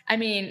stuff. I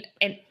mean,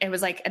 it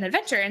was like an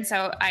adventure. And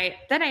so I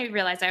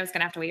realized I was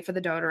going to have to wait for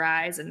the dough to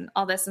rise and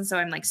all this. And so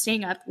I'm like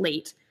staying up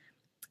late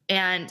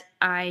and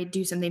I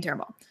do something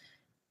terrible.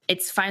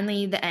 it's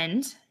finally the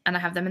end, and I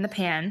have them in the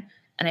pan,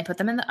 and I put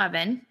them in the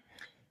oven,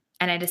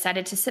 and I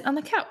decided to sit on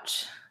the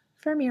couch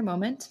for a mere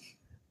moment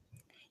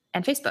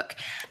and Facebook,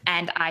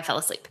 and I fell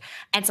asleep.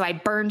 And so I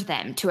burned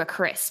them to a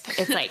crisp.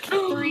 It's like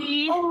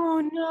 3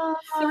 in the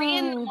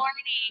morning,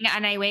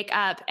 and I wake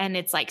up and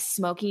it's like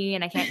smoky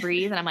and I can't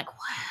breathe. And I'm like,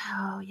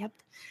 wow, yep.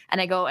 And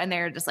I go, and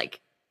they're just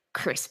like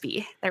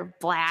crispy. They're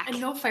black.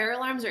 And no fire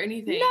alarms or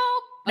anything.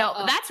 No,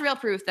 that's real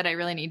proof that I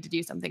really need to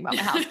do something about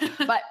my house.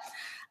 But,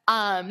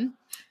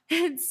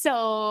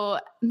 so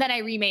then I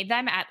remade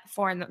them at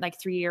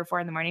 3 or 4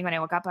 in the morning. When I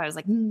woke up, I was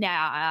like,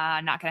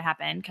 nah, not going to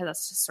happen, because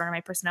that's just sort of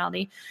my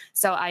personality.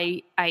 So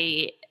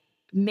I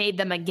made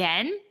them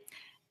again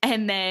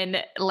and then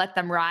let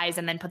them rise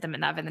and then put them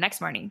in the oven the next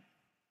morning.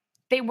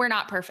 They were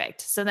not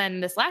perfect. So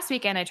then this last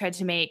weekend, I tried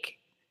to make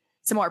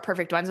some more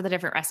perfect ones with a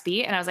different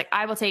recipe. And I was like,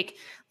 I will take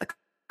the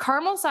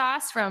caramel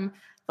sauce from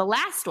the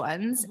last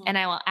ones and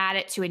I will add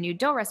it to a new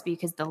dough recipe,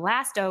 because the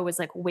last dough was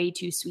like way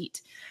too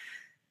sweet.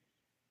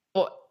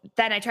 Well,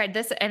 then I tried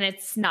this and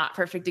it's not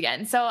perfect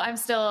again. So I'm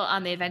still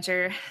on the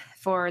adventure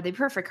for the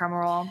perfect caramel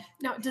roll.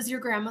 Now, does your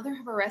grandmother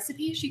have a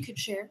recipe she could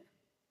share?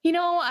 You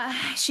know,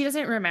 she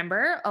doesn't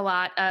remember a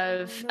lot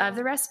of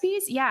the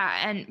recipes.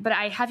 Yeah. But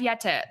I have yet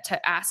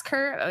to ask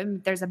her.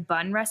 There's a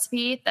bun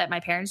recipe that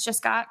my parents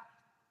just got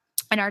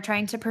and are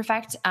trying to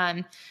perfect.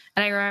 And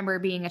I remember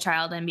being a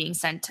child and being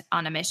sent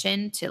on a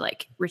mission to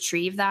like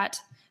retrieve that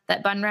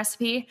bun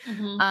recipe.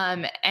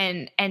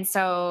 And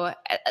so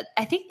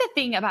I think the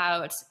thing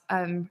about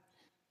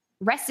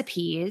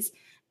recipes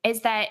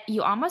is that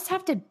you almost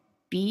have to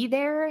be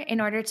there in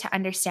order to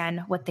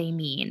understand what they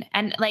mean.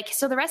 And like,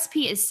 so the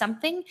recipe is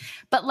something,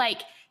 but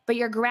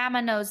your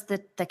grandma knows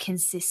the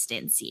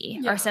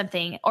consistency or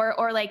something,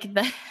 or like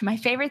my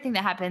favorite thing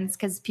that happens,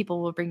 because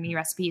people will bring me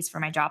recipes for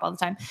my job all the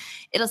time.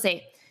 It'll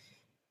say,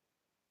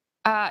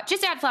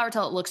 just add flour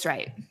till it looks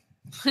right.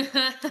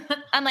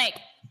 I'm like,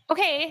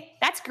 okay,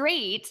 that's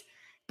great,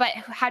 but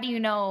how do you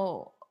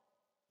know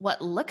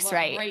what looks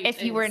right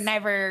if you were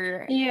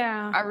never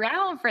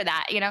around for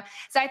that, you know?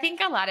 So I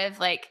think a lot of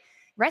like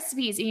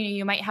recipes, you know,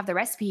 you might have the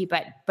recipe,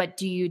 but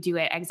do you do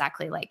it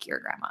exactly like your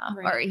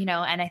grandma? Or, you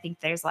know, and I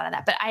think there's a lot of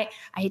that, but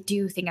I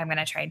do think I'm going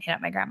to try and hit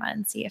up my grandma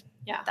and see if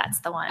that's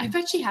the one. I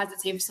bet she has it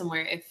saved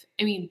somewhere.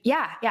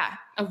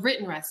 A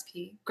written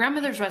recipe.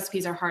 Grandmother's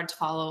recipes are hard to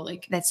follow.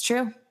 Like, that's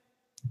true.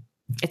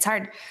 It's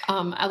hard.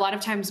 A lot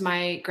of times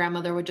my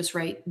grandmother would just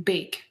write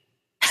bake.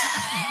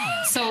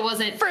 So it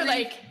wasn't for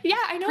I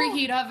know.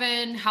 Preheat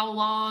oven, how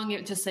long,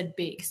 it just said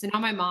bake. So now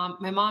my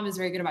mom is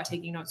very good about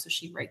taking notes. So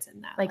she writes in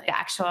that. Like the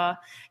actual,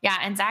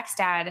 and Zach's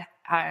dad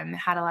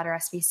had a lot of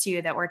recipes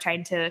too that we're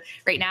trying to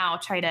right now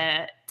try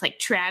to like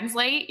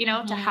translate, you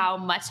know, to how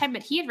much time,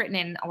 but he had written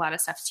in a lot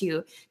of stuff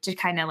too, to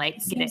kind of like,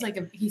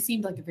 he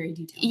seemed like a very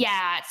detailed.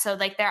 Yeah. So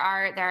like there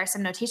are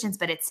some notations,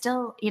 but it's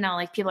still, you know,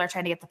 like people are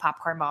trying to get the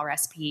popcorn ball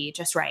recipe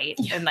just right.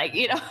 Yeah. And like,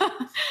 you know,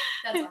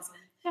 that's awesome.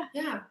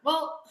 Yeah.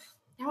 Well,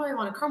 now I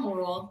want a caramel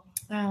roll.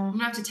 I'm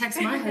gonna have to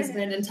text my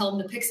husband and tell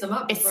him to pick some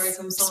up before I come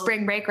home. It's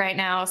spring break right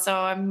now, so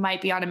I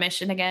might be on a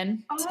mission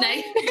again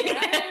tonight.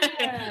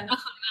 Yeah. Oh, no.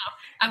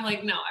 I'm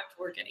like, no, I have to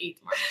work at 8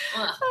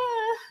 tomorrow.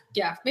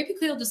 Yeah, maybe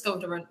Cleo will just go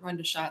to run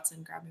to Shots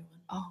and grab me one.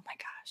 Oh my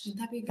gosh,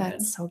 that'd be good.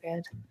 That's so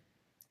good.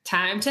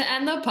 Time to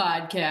end the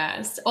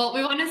podcast. Well,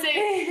 we want to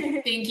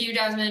say thank you,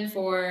 Jasmine,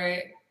 for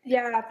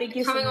thank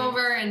you coming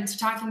over and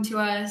talking to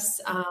us.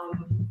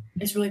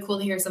 It's really cool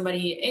to hear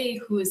somebody, A,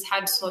 who has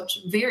had such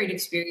varied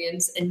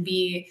experience, and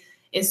B,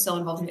 is so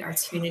involved in the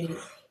arts community.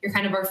 You're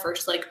kind of our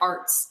first like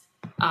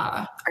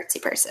artsy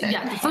person.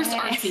 Yeah, the first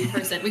artsy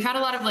person. We've had a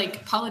lot of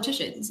like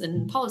politicians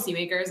and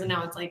policymakers, and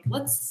now it's like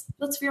let's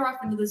veer off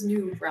into this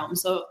new realm.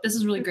 So this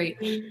is really great.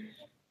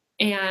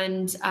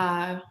 And this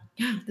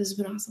has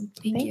been awesome.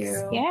 Thanks.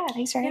 You. Yeah,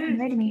 thanks for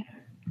inviting me.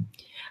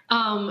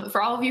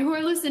 For all of you who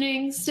are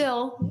listening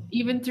still,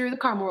 even through the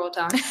caramel roll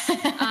talk.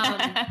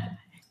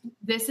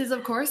 This is,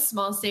 of course,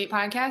 Small State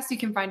Podcast. You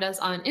can find us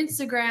on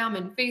Instagram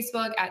and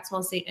Facebook at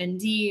Small State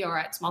ND or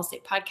at Small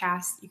State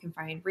Podcast. You can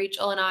find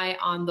Rachel and I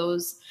on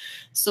those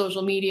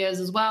social medias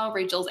as well.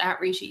 Rachel's at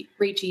Rachie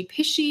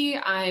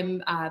Pishy.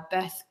 I'm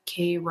Beth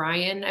K.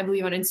 Ryan, I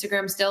believe, on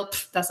Instagram still.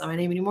 That's not my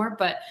name anymore,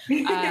 but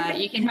you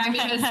can find me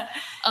as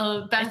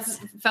Beth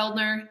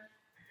Feldner.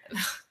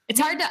 It's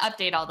hard to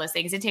update all those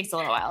things. It takes a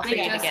little while for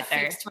you to get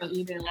there. My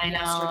email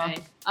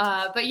yesterday.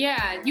 But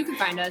yeah, you can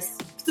find us.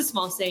 It's a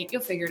small state.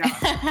 You'll figure it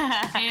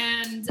out.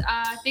 And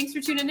thanks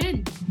for tuning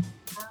in.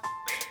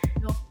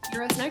 You'll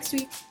hear us next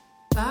week.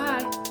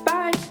 Bye.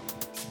 Bye.